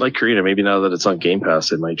 But like Carina, maybe now that it's on Game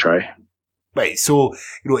Pass, I might try. Right, so,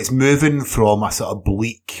 you know, it's moving from a sort of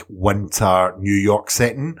bleak winter New York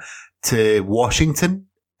setting to Washington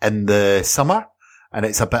in the summer. And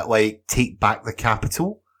it's a bit like Take Back the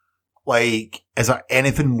Capitol. Like, is there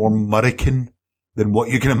anything more American than what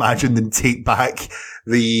you can imagine than take back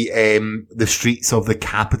the streets of the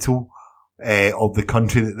capital, of the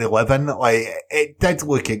country that they live in? Like, it did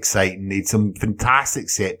look exciting. They had some fantastic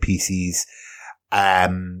set pieces.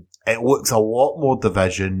 It looks a lot more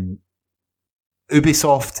Division.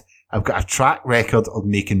 Ubisoft have got a track record of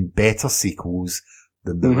making better sequels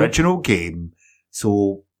than the original game.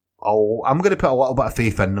 So, I'm going to put a little bit of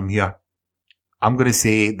faith in them here. I'm going to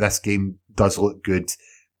say this game does look good.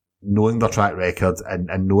 Knowing their track record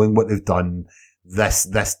and knowing what they've done, this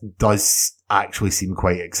does actually seem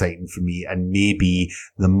quite exciting for me, and maybe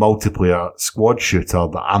the multiplayer squad shooter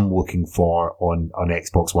that I'm looking for on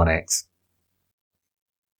Xbox One X.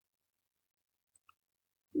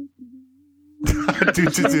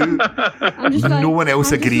 No one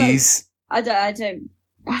else agrees. I don't.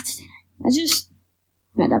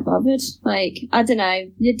 Not that bothered. Like, I don't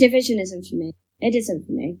know. The Division isn't for me. It isn't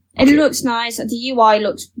for me. It looks nice. The UI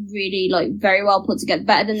looks really, like, very well put together.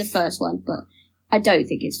 Better than the first one, but I don't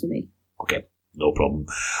think it's for me. Okay. No problem.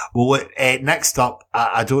 Well, next up,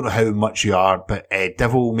 I don't know how much you are, but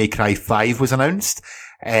Devil May Cry 5 was announced.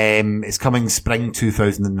 It's coming spring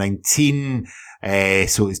 2019.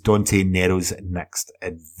 So it's Dante Nero's next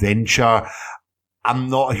adventure. I'm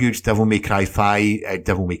not a huge Devil May Cry fan.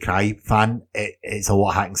 It's a lot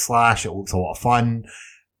of hack and slash. It looks a lot of fun.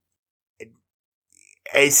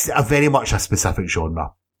 It's very much a specific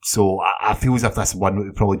genre. So I feel as if that's one that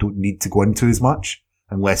we probably don't need to go into as much,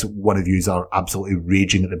 unless one of you are absolutely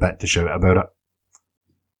raging at the bit to shout about it.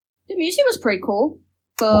 The music was pretty cool,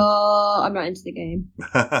 but I'm not into the game.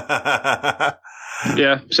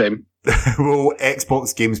 Yeah, same. Well,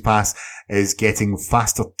 Xbox Games Pass is getting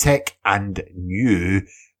faster tech and new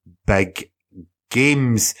big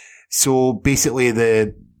games. So basically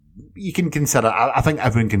you can consider, I think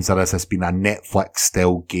everyone considers this being a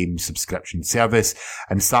Netflix-style game subscription service.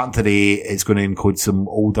 And starting today, it's going to include some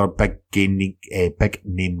older big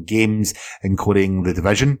name games, including The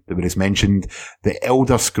Division, that we just mentioned, The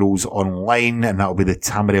Elder Scrolls Online, and that'll be the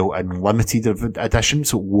Tamriel Unlimited edition,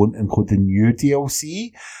 so it won't include the new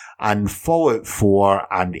DLC. And Fallout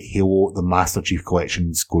 4 and Halo, the Master Chief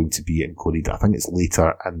Collection is going to be included. I think it's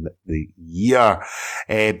later in the year.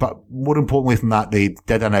 But more importantly than that, they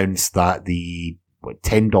did announce that the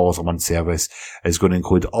 $10 a month service is going to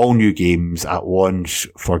include all new games at launch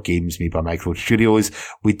for games made by Micro Studios.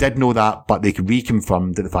 We did know that, but they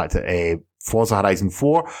reconfirmed the fact that Forza Horizon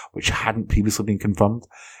 4, which hadn't previously been confirmed,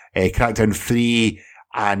 Crackdown 3,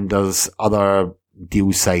 and there's other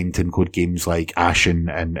deals signed to include games like Ashen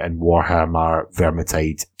and Warhammer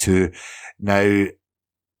Vermintide 2. Now,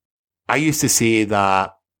 I used to say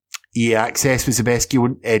that EA Access was the best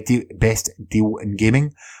deal in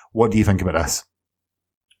gaming. What do you think about this?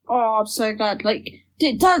 Oh, I'm so glad. Like,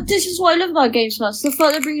 this is what I love about Games Pass. The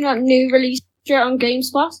fact they're bringing out new releases straight on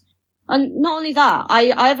Games Pass. And not only that,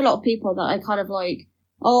 I have a lot of people that I kind of like,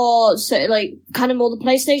 kind of more the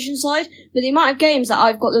PlayStation side, but the amount of games that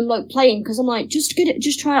I've got them like playing, because I'm like, just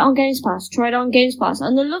try it on Games Pass,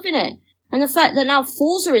 and they're loving it. And the fact that now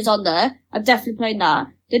Forza is on there, I've definitely played that.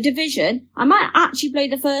 The Division, I might actually play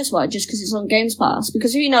the first one just because it's on Games Pass,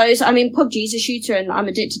 because who knows? I mean, PUBG's a shooter and I'm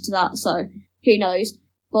addicted to that, so who knows?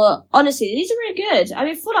 But honestly, these are really good. I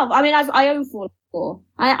mean, I own Fallout 4.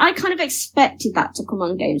 I kind of expected that to come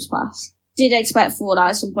on Games Pass. Did expect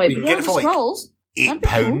Fallout at some point, You but can get it for Scrolls,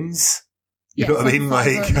 £8. You Yeah, know what I mean?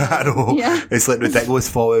 Like, I know. Yeah. It's like ridiculous.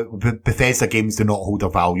 For Bethesda games do not hold a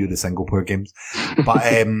value to single player games. But,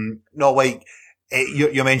 no, like,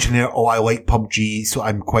 you mentioned there, I like PUBG, so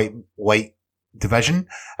I'm quite like Division.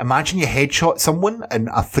 Imagine you headshot someone and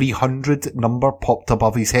a 300 number popped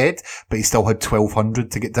above his head, but he still had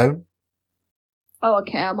 1200 to get down. Oh,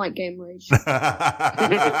 okay, I might game rage.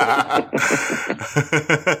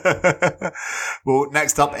 Well,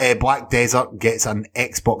 next up, Black Desert gets an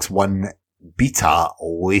Xbox One beta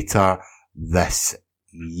later this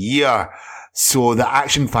year. So the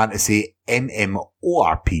action fantasy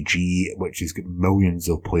MMORPG, which has got millions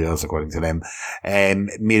of players according to them,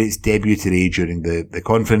 made its debut today during the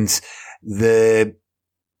conference. The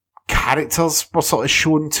characters were sort of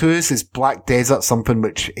shown to us. Is Black Desert something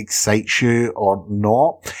which excites you or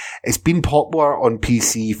not? It's been popular on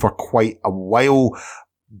PC for quite a while,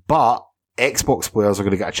 but Xbox players are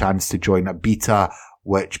going to get a chance to join a beta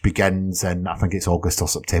which begins in, I think it's August or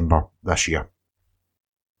September this year.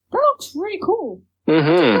 That looks really cool. Mm-hmm.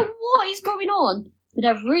 I don't know what is going on, but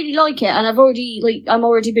I really like it, and I'm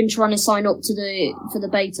already been trying to sign up for the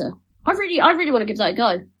beta. I really want to give that a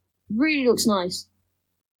go. Really looks nice.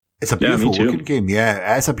 It's a beautiful looking game,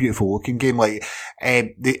 yeah. It's a beautiful looking game. Like,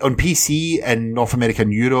 on PC in North America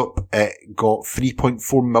and Europe, it got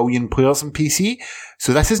 3.4 million players on PC.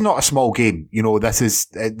 So this is not a small game. You know, this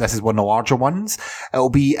is one of the larger ones.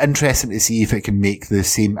 It'll be interesting to see if it can make the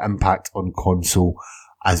same impact on console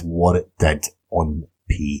as what it did on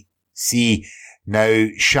PC. Now,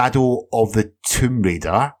 Shadow of the Tomb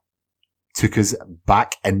Raider took us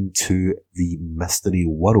back into the mystery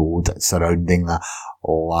world surrounding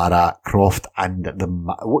Lara Croft and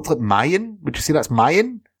what looked like Mayan. Would you say that's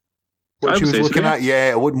Mayan? What she was looking at?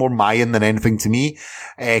 Yeah, it looked more Mayan than anything to me,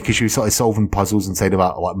 because she was sort of solving puzzles inside of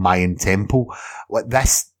a Mayan temple. Like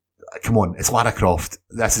this, come on, it's Lara Croft.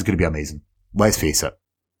 This is going to be amazing. Let's face it.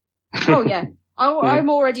 Oh yeah. I'm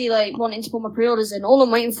already like wanting to put my pre-orders in. All I'm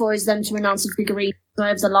waiting for is them to announce a figurine. I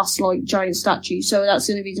have the last like giant statue, so that's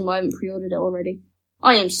the only reason why I haven't pre-ordered it already.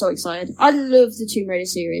 I am so excited. I love the Tomb Raider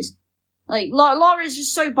series. Like Lara is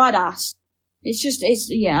just so badass.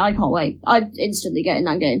 I can't wait. I'd instantly get in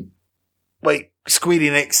that game. Like, Square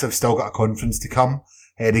Enix have still got a conference to come.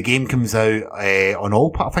 The game comes out on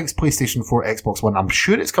all, I think it's PlayStation 4, Xbox One. I'm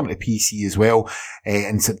sure it's coming to PC as well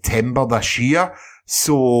in September this year.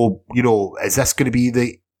 So, you know, is this going to be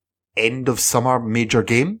the end of summer major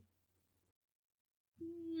game?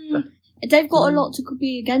 They've got a lot to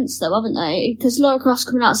be against, though, haven't they? Because Lara Croft's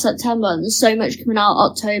coming out in September, and there's so much coming out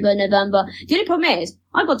October, November. The only problem is,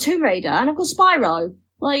 I've got Tomb Raider and I've got Spyro.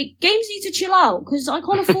 Like, games need to chill out, because I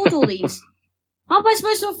can't afford all these. How am I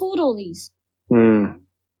supposed to afford all these?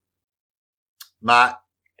 Matt,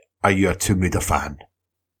 are you a Tomb Raider fan?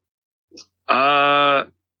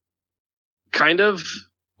 Kind of,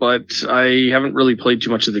 but I haven't really played too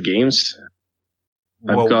much of the games.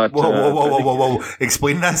 Whoa.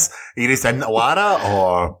 Explain this. Are you just into Lara,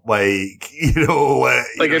 or like, you know,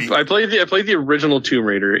 I played the original Tomb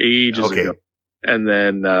Raider ages ago. and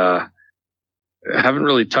then I haven't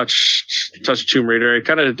really touched Tomb Raider.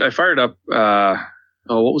 I fired up.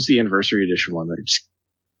 What was the anniversary edition one? There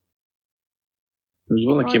was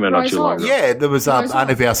one that came out not too long ago. Yeah, there was an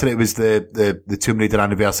anniversary. It was the Tomb Raider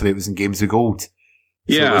anniversary. It was in Games of Gold.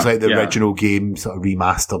 So it was like the original game, sort of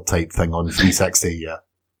remastered type thing on 360. Yeah.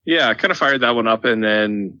 Yeah, I kind of fired that one up and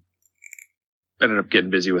then ended up getting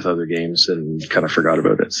busy with other games and kind of forgot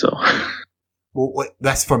about it. So, well,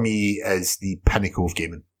 this for me is the pinnacle of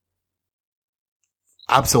gaming.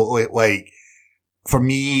 Absolutely, like for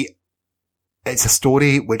me, it's a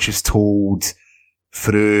story which is told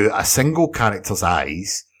through a single character's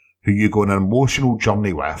eyes, who you go on an emotional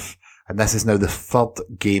journey with, and this is now the third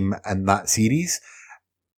game in that series.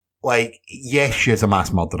 Like, yes, she is a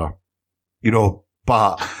mass murderer,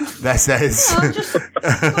 but this is... Just shoot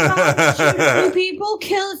a few people,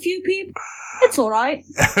 kill a few people. It's alright.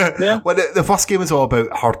 Yeah. Well, the first game was all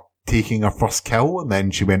about her taking her first kill, and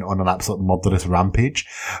then she went on an absolute murderous rampage.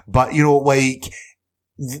 But, the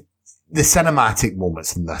cinematic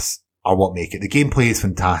moments in this are what make it. The gameplay is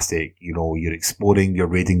fantastic. You're exploring, you're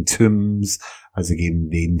raiding tombs, as the game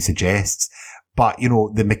name suggests. But,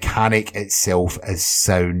 the mechanic itself is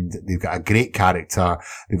sound. They've got a great character.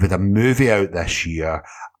 They've had a movie out this year.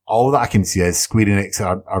 All that I can see is Square Enix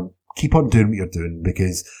are keep on doing what you're doing,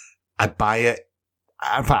 because I'd buy it.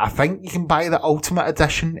 In fact, I think you can buy the Ultimate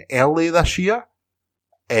Edition early this year.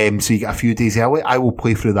 So you get a few days early. I will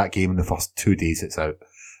play through that game in the first 2 days it's out,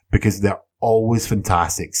 because they're always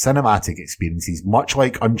fantastic cinematic experiences, much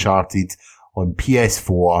like Uncharted on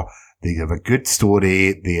PS4. They have a good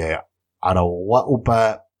story. They are a little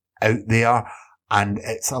bit out there, and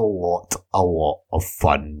it's a lot of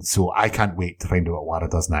fun. So I can't wait to find out what Lara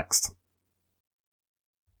does next.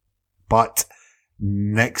 But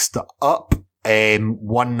next up,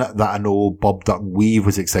 one that I know Bob Dutton Weave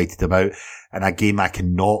was excited about, and a game I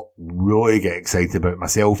cannot really get excited about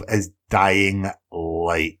myself, is Dying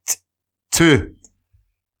Light 2.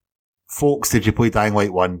 Folks, did you play Dying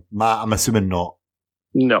Light 1? Matt, I'm assuming not.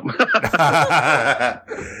 No.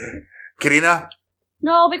 Carina?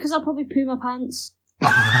 No, because I'll probably poo my pants.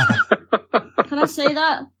 Can I say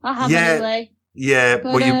that? I have anyway. Yeah,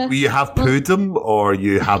 but, will you have pooed them, or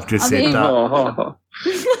you have just said that? No,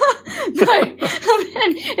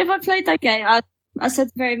 if I played that game, I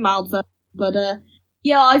said very mild, but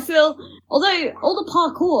yeah, I feel, although all the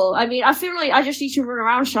parkour, I feel like I just need to run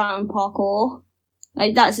around shouting parkour.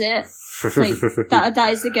 Like, that's it. Like, that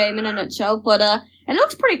is the game in a nutshell, but it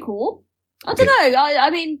looks pretty cool. I don't know,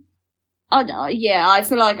 I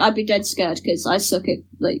feel like I'd be dead scared, because I suck at,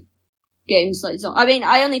 like, games like that.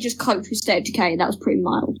 I only just coped with State of Decay, and that was pretty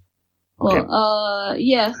mild. Okay. But,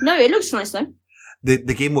 yeah. No, it looks nice, though. The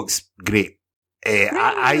game looks great.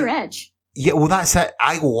 Mirror Edge. Yeah, well, that's it.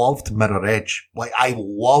 I loved Mirror Edge. Like, I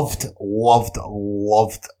loved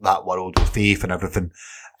that world with Faith and everything.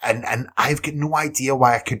 And I've got no idea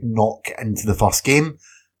why I could not get into the first game.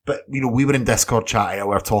 But, we were in Discord chat and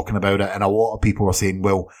we were talking about it, and a lot of people were saying,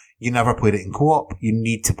 well, you never played it in co-op. You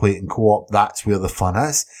need to play it in co-op. That's where the fun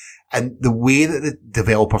is. And the way that the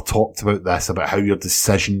developer talked about this, about how your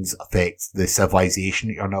decisions affect the civilization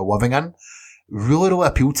that you're now living in, really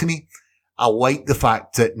appealed to me. I like the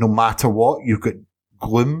fact that no matter what, you've got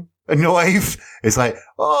gloom in your life. It's like,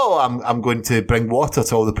 I'm going to bring water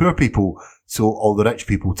to all the poor people, so all the rich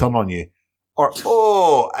people turn on you.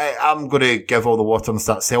 Or, I'm going to give all the water and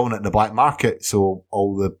start selling it in the black market, so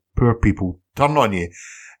all the poor people turn on you.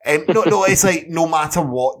 No, it's like, no matter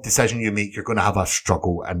what decision you make, you're going to have a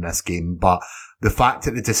struggle in this game. But the fact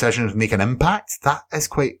that the decisions make an impact, that is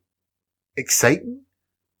quite exciting.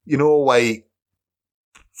 Like,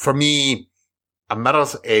 for me, a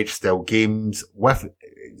Mirror's Edge style games with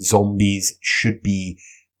zombies should be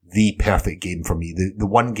the perfect game for me. The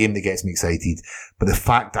one game that gets me excited. But the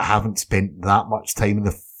fact that I haven't spent that much time in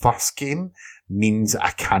the first game means I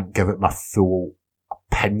can't give it my full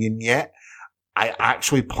opinion yet. I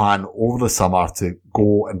actually plan over the summer to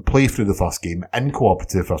go and play through the first game in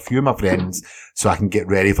cooperative for a few of my friends, so I can get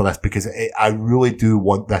ready for this, because I really do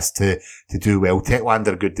want this to do well. Techland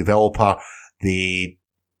are a good developer. They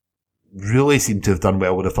really seem to have done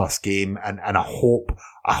well with the first game, and I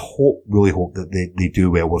really hope that they do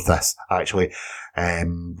well with this, actually.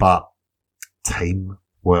 But time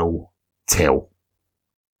will tell.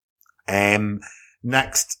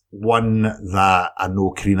 Next one that I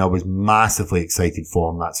know Carina was massively excited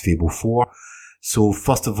for, and that's Fable 4. So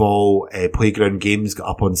first of all, Playground Games got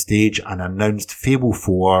up on stage and announced Fable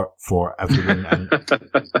 4 for everyone. And,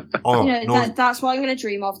 that's what I'm going to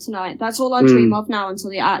dream of tonight. That's all I dream of now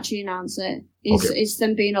until they actually announce it. Is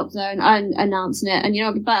them being up there and announcing it. And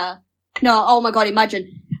it'd be better No, oh my god,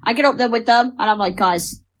 imagine. I get up there with them, and I'm like,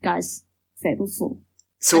 guys, Fable 4.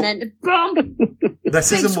 So, And then, boom,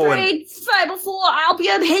 this is big a moment. screen, Fable 4,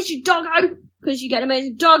 Albion, here's your doggo, because you get an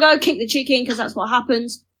amazing doggo, kick the chicken, because that's what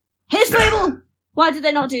happens. Here's Fable! Why did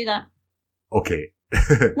they not do that? Okay.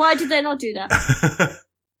 Why did they not do that?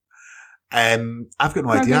 I've got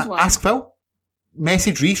no Grandma's idea. wife. Ask Phil.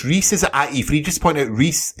 Message Reese. Reese is at E3. Just point out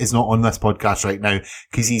Reese is not on this podcast right now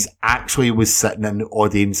because he's actually was sitting in the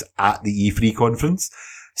audience at the E3 conference.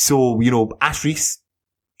 So, ask Reese.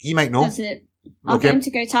 He might know. That's it. I'll Okay. get him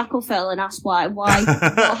to go tackle Phil and ask why what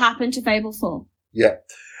happened to Fable 4. Yeah.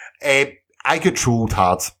 I got trolled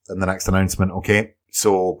hard in the next announcement, okay?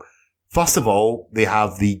 So, first of all, they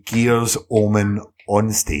have the Gears Omen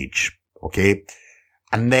on stage, okay?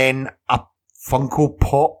 And then a Funko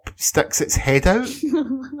Pop sticks its head out.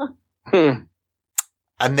 Hmm.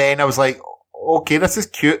 And then I was like, okay, this is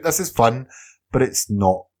cute, this is fun, but it's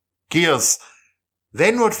not Gears.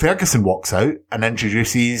 Then Rod Ferguson walks out and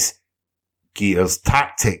introduces Gears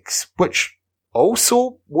Tactics, which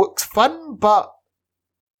also looks fun, but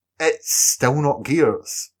it's still not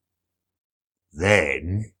Gears.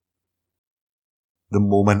 Then, the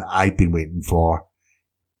moment I've been waiting for,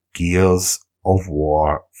 Gears of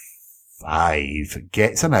War 5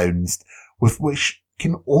 gets announced, with which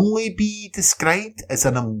can only be described as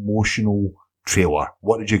an emotional trailer.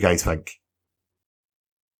 What did you guys think?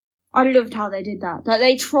 I loved how they did that. That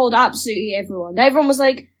they trolled absolutely everyone. Everyone was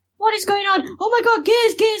like, what is going on? Oh my god,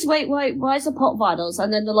 Gears, wait, why is the pop vinyls?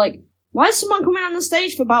 And then they're like, why is someone coming on the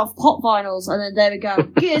stage for about pop vinyls? And then there we go,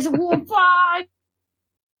 Gears of War 5!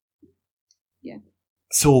 Yeah.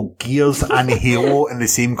 So Gears and Halo in the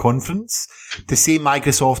same conference? To say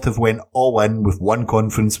Microsoft have went all in with one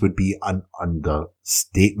conference would be an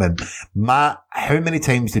understatement. Matt, how many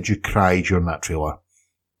times did you cry during that trailer?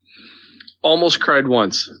 Almost cried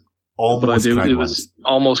once. Almost But cried it once. was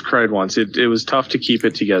almost cried once. It was tough to keep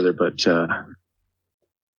it together, but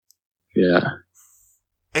yeah.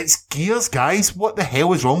 It's Gears, guys. What the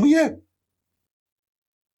hell is wrong with you?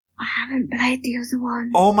 I haven't played the other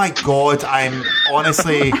one. Oh my god, I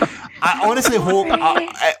honestly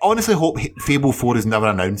hope Fable 4 is never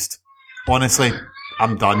announced. Honestly,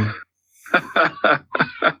 I'm done.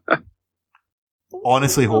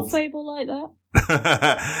 Honestly Not hope. Fable like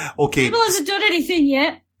that. Okay. Fable hasn't done anything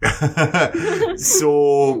yet.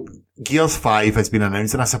 So, Gears 5 has been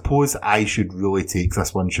announced, and I suppose I should really take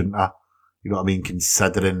this one, shouldn't I? You know what I mean?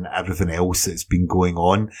 Considering everything else that's been going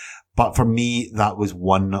on. But for me, that was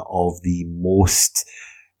one of the most,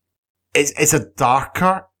 it's a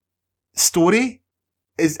darker story.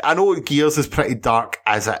 I know Gears is pretty dark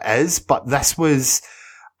as it is, but this was,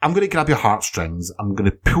 I'm going to grab your heartstrings, I'm going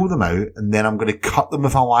to pull them out, and then I'm going to cut them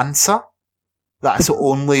with a lancer. That's the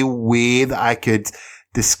only way that I could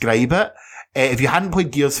describe it. If you hadn't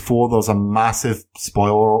played Gears 4, there's a massive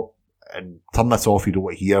spoiler, and turn this off if you don't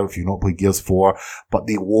want to hear if you've not played Gears 4, but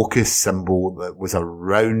the locust symbol that was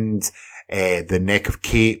around the neck of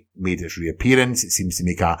Kate made its reappearance. It seems to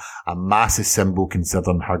make a massive symbol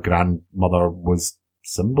considering her grandmother was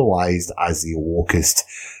symbolized as the locust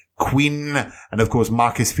queen. And of course,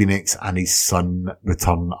 Marcus Phoenix and his son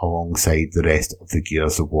return alongside the rest of the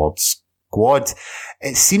Gears of War squad.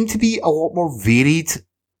 It seemed to be a lot more varied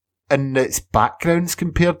in its backgrounds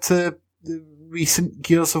compared to the recent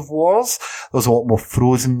Gears of Wars. There's a lot more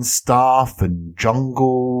frozen stuff and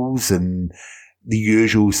jungles and the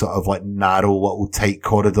usual sort of like narrow little tight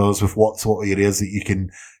corridors with lots of areas that you can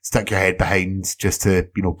stick your head behind just to,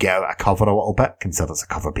 get out of cover a little bit, consider it's a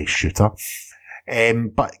cover-based shooter.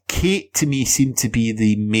 But Kate to me seemed to be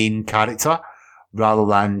the main character rather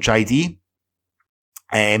than JD,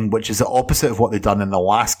 which is the opposite of what they'd done in the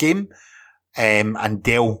last game. And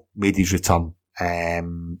Dell made his return.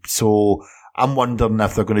 So I'm wondering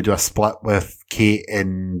if they're going to do a split with Kate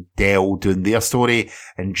and Dell doing their story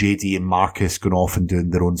and JD and Marcus going off and doing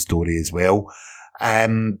their own story as well.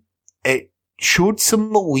 It showed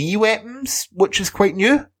some melee weapons, which is quite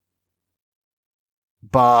new.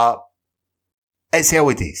 But it's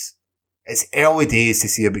early days. It's early days to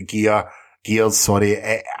see about Gears, sorry.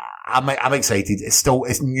 I'm excited.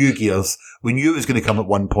 It's new Gears. We knew it was going to come at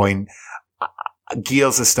one point.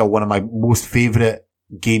 Gears is still one of my most favourite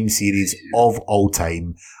game series of all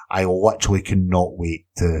time. I literally cannot wait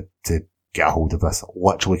to get a hold of this.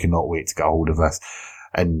 Literally cannot wait to get a hold of this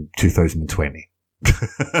in 2020.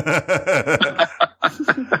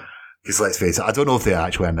 Because let's face it, I don't know if they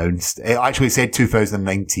actually announced. It actually said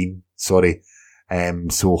 2019. Sorry.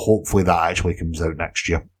 So hopefully that actually comes out next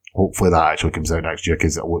year.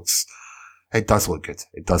 Because it does look good.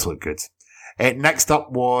 It does look good. Next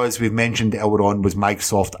up we've mentioned earlier on, was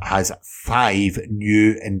Microsoft has 5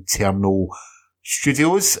 new internal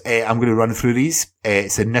studios. I'm going to run through these.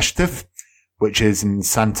 It's Initiative, which is in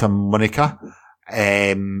Santa Monica,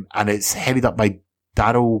 and it's headed up by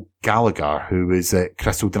Daryl Gallagher, who is at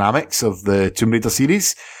Crystal Dynamics of the Tomb Raider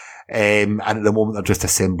series. And at the moment they're just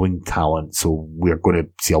assembling talent, so we're going to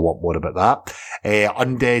see a lot more about that.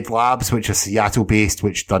 Undead Labs, which is Seattle based,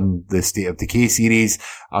 which done the State of Decay series,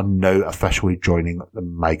 are now officially joining the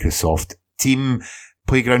Microsoft team.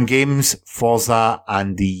 Playground Games, Forza,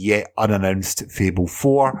 and the yet unannounced Fable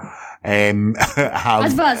 4. I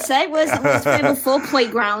was about to say, where's Fable 4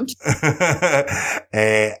 Playground?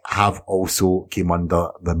 Have also came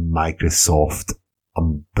under the Microsoft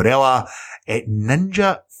umbrella.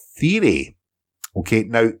 Ninja Theory. Okay,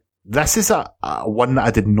 now, this is a one that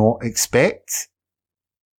I did not expect.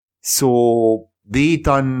 So, they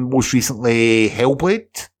done most recently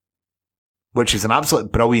Hellblade, which is an absolutely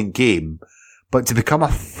brilliant game, but to become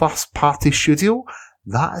a first-party studio,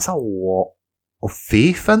 that is a lot of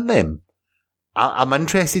faith in them. I'm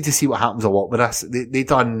interested to see what happens a lot with this. They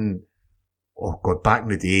done, oh god, back in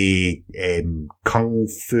the day, Kung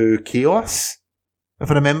Fu Chaos, if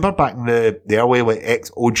I remember, back in the early OG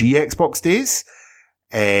Xbox days.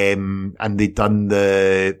 And they done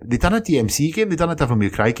a DMC game, they done a Devil May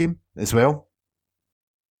Cry game as well.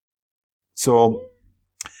 So,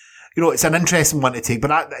 it's an interesting one to take, but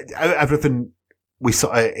out of everything we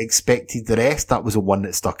sort of expected the rest, that was the one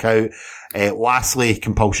that stuck out. Lastly,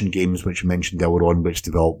 Compulsion Games, which you mentioned earlier on, which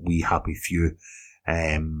developed We Happy Few.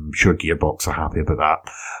 Sure Gearbox are happy about that.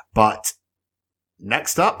 But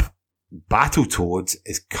next up, Battletoads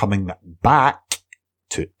is coming back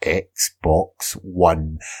to Xbox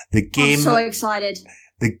One. The game, I'm so excited.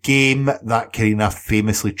 The game that Carina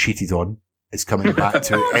famously cheated on is coming back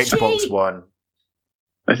to Xbox One.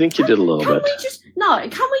 I think you did a little bit.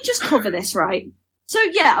 Can we just cover this, right? So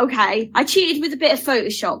yeah, okay, I cheated with a bit of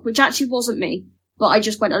Photoshop, which actually wasn't me, but I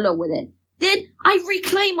just went along with it. Then I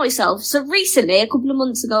reclaimed myself. So recently, a couple of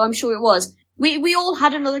months ago, I'm sure it was, we all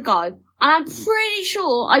had another go. And I'm pretty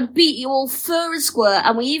sure I beat you all fair and square.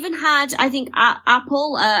 And we even had, I think,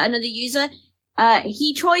 Apple, another user,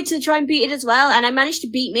 he tried to try and beat it as well. And I managed to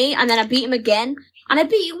beat me. And then I beat him again. And I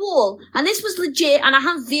beat you all. And this was legit. And I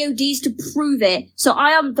have VODs to prove it. So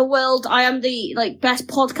I am the best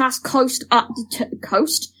podcast co-host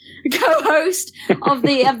of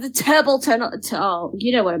the Turbo Tunnel. Oh,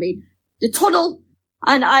 you know what I mean. The tunnel.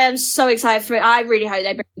 And I am so excited for it. I really hope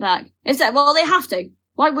they bring it back. Well, they have to.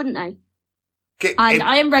 Why wouldn't they? And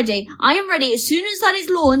I am ready. I am ready. As soon as that is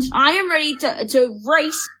launched, I am ready to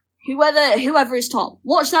race whoever is top.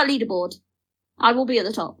 Watch that leaderboard. I will be at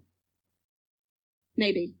the top.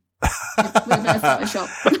 Maybe. Can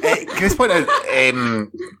I point out,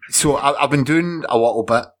 so I've been doing a little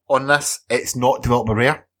bit on this. It's not developed by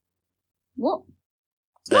Rare. What?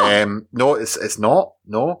 No, it's not.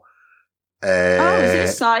 No. Is it a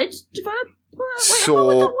side development? How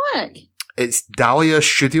would that work? It's Dahlia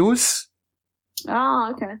Studios.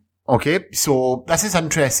 Okay. Okay, so this is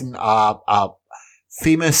interesting. A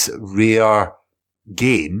famous Rare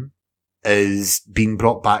game is being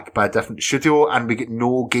brought back by a different studio, and we get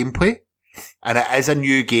no gameplay. And it is a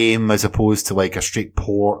new game as opposed to like a straight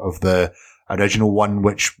port of the original one,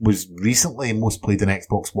 which was recently most played on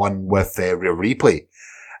Xbox One with Rare Replay.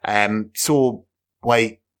 So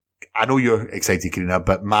like, I know you're excited, Carina,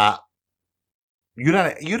 but Matt, you're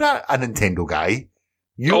a Nintendo guy.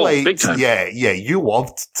 Big time. Yeah, you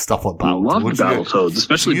loved stuff like Battletoads. Loved Battletoads,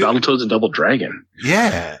 especially Battletoads and Double Dragon.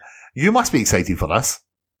 Yeah. You must be excited for this.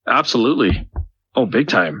 Absolutely. Oh, big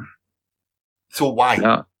time. So why?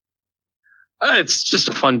 Yeah. It's just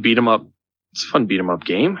a fun beat 'em up. It's a fun beat 'em up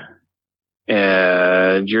game.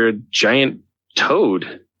 And you're a giant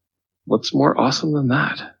toad. What's more awesome than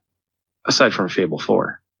that? Aside from Fable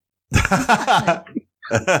 4.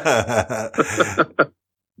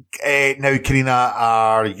 Now, Carina,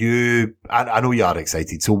 are you? I know you are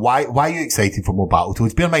excited. So why are you excited for more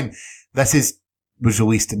Battletoads? Bear in mind, this was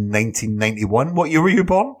released in 1991. What year were you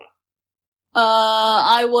born?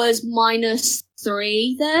 I was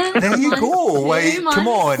 -3 there. There you go. Wait, come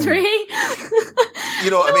on. -3. You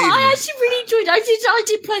know what I mean? I actually really enjoyed it. I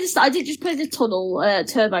did play this. I did just play the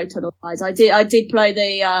turbo tunnel guys. I did play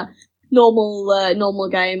the normal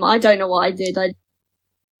game. I don't know what I did. I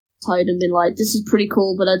tired and been like, this is pretty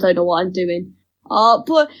cool, but I don't know what I'm doing.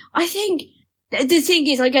 But I think the thing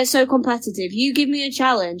is, I get so competitive. You give me a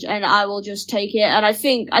challenge and I will just take it. And I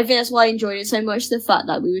think that's why I enjoyed it so much. The fact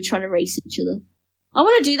that we were trying to race each other. I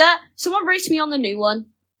want to do that. Someone race me on the new one.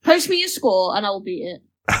 Post me your score and I will beat it.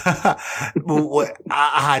 Well,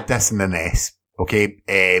 I had this in the NES, okay?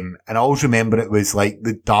 And I always remember it was like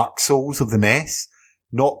the Dark Souls of the NES.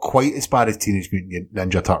 Not quite as bad as Teenage Mutant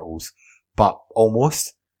Ninja Turtles, but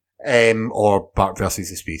almost. Or Bart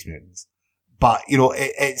versus the Space Mutants. But, you know,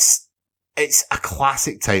 it's a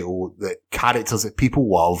classic title that characters that people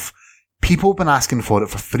love. People have been asking for it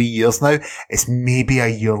for 3 years now. It's maybe a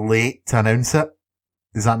year late to announce it.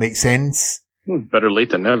 Does that make sense? Better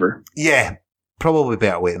late than never. Yeah, probably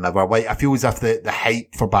better late than never. Like, I feel as if the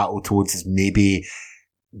hype for Battletoads is maybe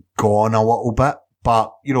gone a little bit.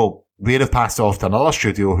 But, you know, Rare have passed off to another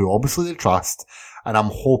studio who obviously they trust. And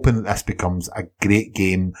I'm hoping that this becomes a great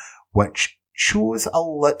game which shows a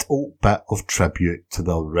little bit of tribute to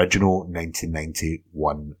the original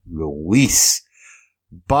 1991 release.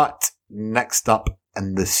 But next up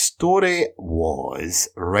in the story was,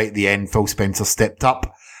 right at the end, Phil Spencer stepped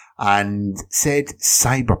up and said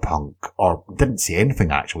Cyberpunk, or didn't say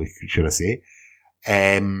anything actually, should I say.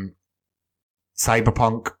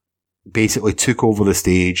 Cyberpunk basically took over the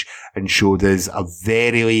stage and showed us a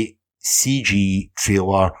very CG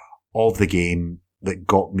trailer of the game that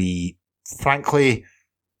got me, frankly,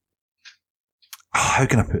 how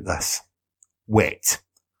can I put this? Wet.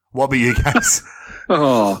 What about you guys?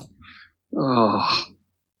 Oh,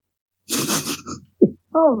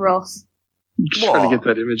 Ross. just trying to get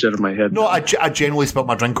that image out of my head. No, I generally spilt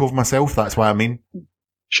my drink over myself. That's what I mean.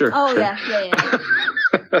 Sure. Oh sure. yeah.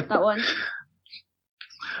 That one.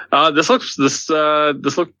 This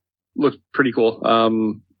looked pretty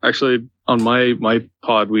cool. Actually, on my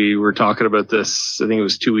pod, we were talking about this. I think it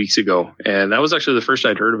was 2 weeks ago, and that was actually the first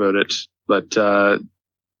I'd heard about it. But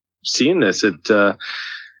seeing this, I don't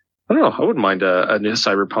know. I wouldn't mind a new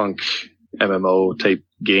Cyberpunk MMO type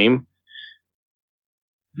game.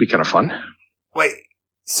 Be kind of fun. Wait,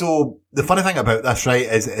 so the funny thing about this, right,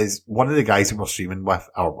 is one of the guys that we're streaming with,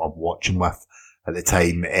 or watching with at the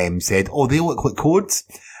time, said, oh, they look like codes.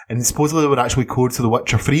 And supposedly they were actually codes to The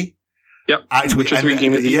Witcher 3. Yep. Actually, Witcher 3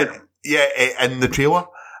 game of the year. Yeah, in the trailer,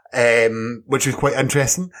 which was quite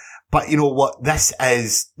interesting. But you know what? This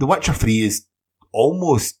is, The Witcher 3 is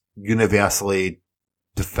almost universally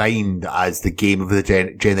defined as the game of the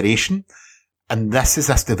generation. And this is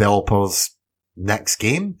this developer's next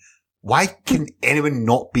game. Why can anyone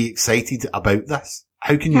not be excited about this?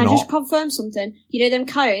 How can you Can I not? just confirm something? You know them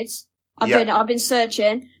codes? I've been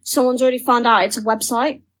searching. Someone's already found out it's a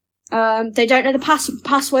website. They don't know the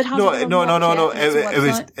password. No.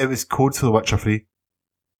 It was code to The Witcher 3.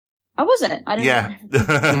 Oh, was it? I don't Yeah. know.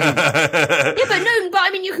 Yeah, but I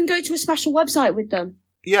mean, you can go to a special website with them.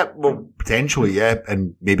 Yeah, well, potentially, yeah,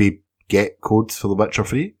 and maybe get codes for The Witcher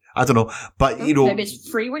 3. I don't know, but you know, Maybe it's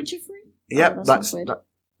free Witcher 3? yeah, Oh, that's weird.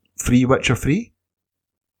 free Witcher 3.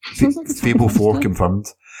 Sounds like it's Fable 4 fantastic.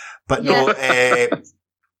 confirmed. But no,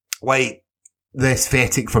 like, the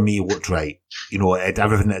aesthetic for me looked right. You know, it had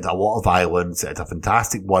everything, it had a lot of violence, it had a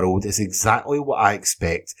fantastic world. It's exactly what I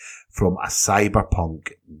expect from a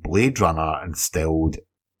cyberpunk Blade Runner instilled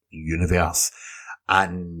universe.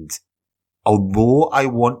 And although I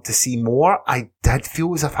want to see more, I did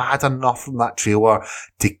feel as if I had enough from that trailer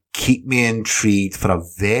to keep me intrigued for a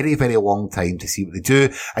very, very long time to see what they do.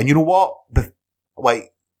 And you know what?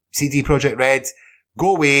 Like, CD Projekt Red,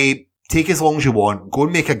 go away, take as long as you want, go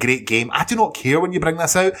and make a great game. I do not care when you bring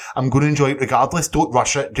this out. I'm going to enjoy it regardless. Don't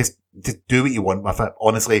rush it. Just do what you want with it.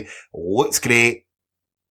 Honestly, looks great.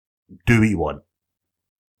 Do what you want.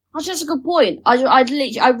 That's just a good point. I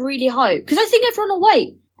really hope, because I think everyone will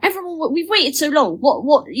wait. We've waited so long.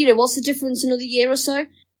 What's the difference another year or so?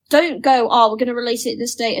 Don't go, we're going to release it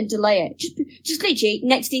this date and delay it. Just literally,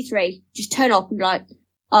 next E3, just turn up and be like,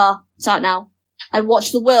 it's out now. And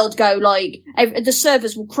watch the world go, like, the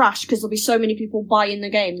servers will crash because there'll be so many people buying the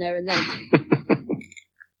game there and then.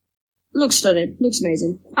 Looks stunning. Looks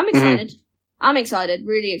amazing. I'm excited. Mm-hmm. I'm excited.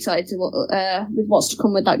 Really excited with what's to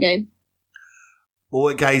come with that game.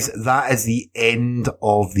 Well, guys, that is the end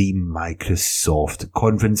of the Microsoft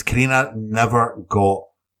conference. Carina never got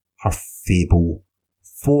her Fable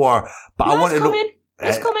 4, but I want to know.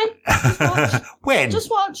 It's coming. Just watch. When? Just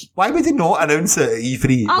watch. Why would they not announce it at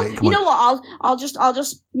E3? Like, you know what? I'll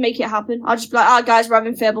just make it happen. I'll just be like, guys, we're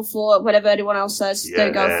having Fable 4. Whatever anyone else says, there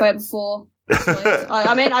you go, Fable 4.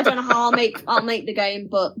 I mean, I don't know how I'll make the game,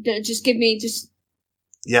 but just give me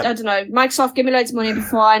yeah. I don't know. Microsoft, give me loads of money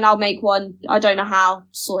before, and I'll make one. I don't know how.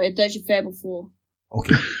 Sorted. There's your Fable 4.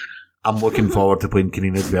 Okay. I'm looking forward to playing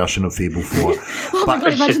Karina's version of Fable 4. Oh my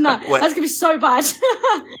god, imagine that. That's going to be so bad.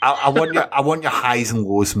 I want your highs and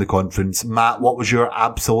lows from the conference. Matt, what was your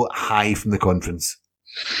absolute high from the conference?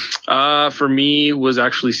 For me, was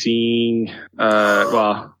actually seeing,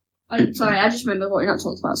 Sorry, I just remember what you're not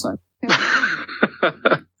talking about. Sorry.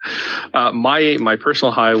 My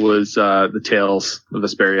personal high was the Tales of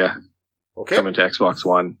Vesperia coming to Xbox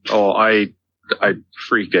One. Oh, I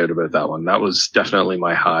freaked out about that one. That was definitely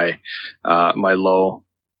my high. My low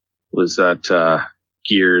was that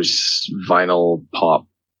Gears vinyl pop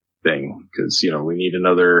thing, because we need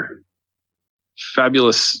another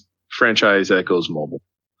fabulous franchise that goes mobile.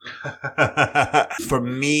 For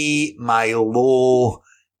me, my low,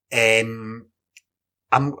 I'm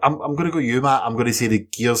going to go you, Matt. I'm going to say the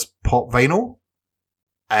Gears pop vinyl.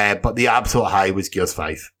 But the absolute high was Gears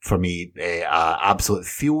 5 for me. Absolute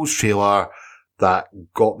feels trailer that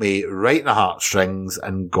got me right in the heartstrings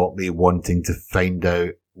and got me wanting to find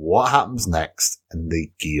out what happens next in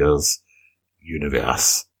the Gears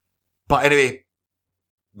universe. But anyway,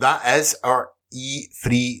 that is our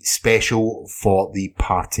E3 special for the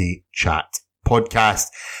Party Chat podcast.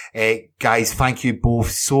 Guys, thank you both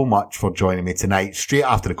so much for joining me tonight, straight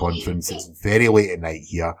after the conference. It's very late at night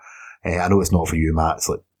here. I know it's not for you, Matt. It's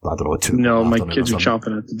like, I don't know, 2. No, my kids are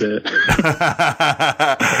chomping at the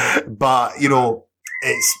bit. But,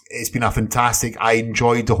 it's been a fantastic. I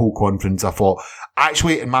enjoyed the whole conference. I thought,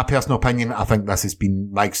 actually, in my personal opinion, I think this has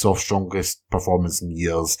been Microsoft's strongest performance in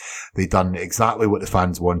years. They've done exactly what the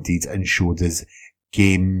fans wanted and showed us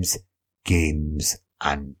games,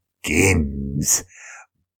 and games.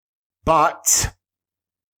 But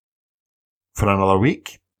for another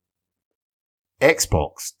week,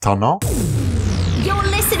 Xbox, turn off. You're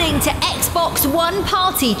listening to Xbox One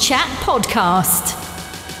Party Chat Podcast,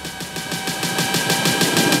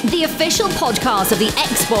 the official podcast of the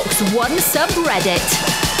Xbox One subreddit.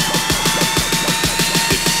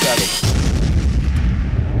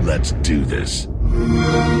 Let's do this.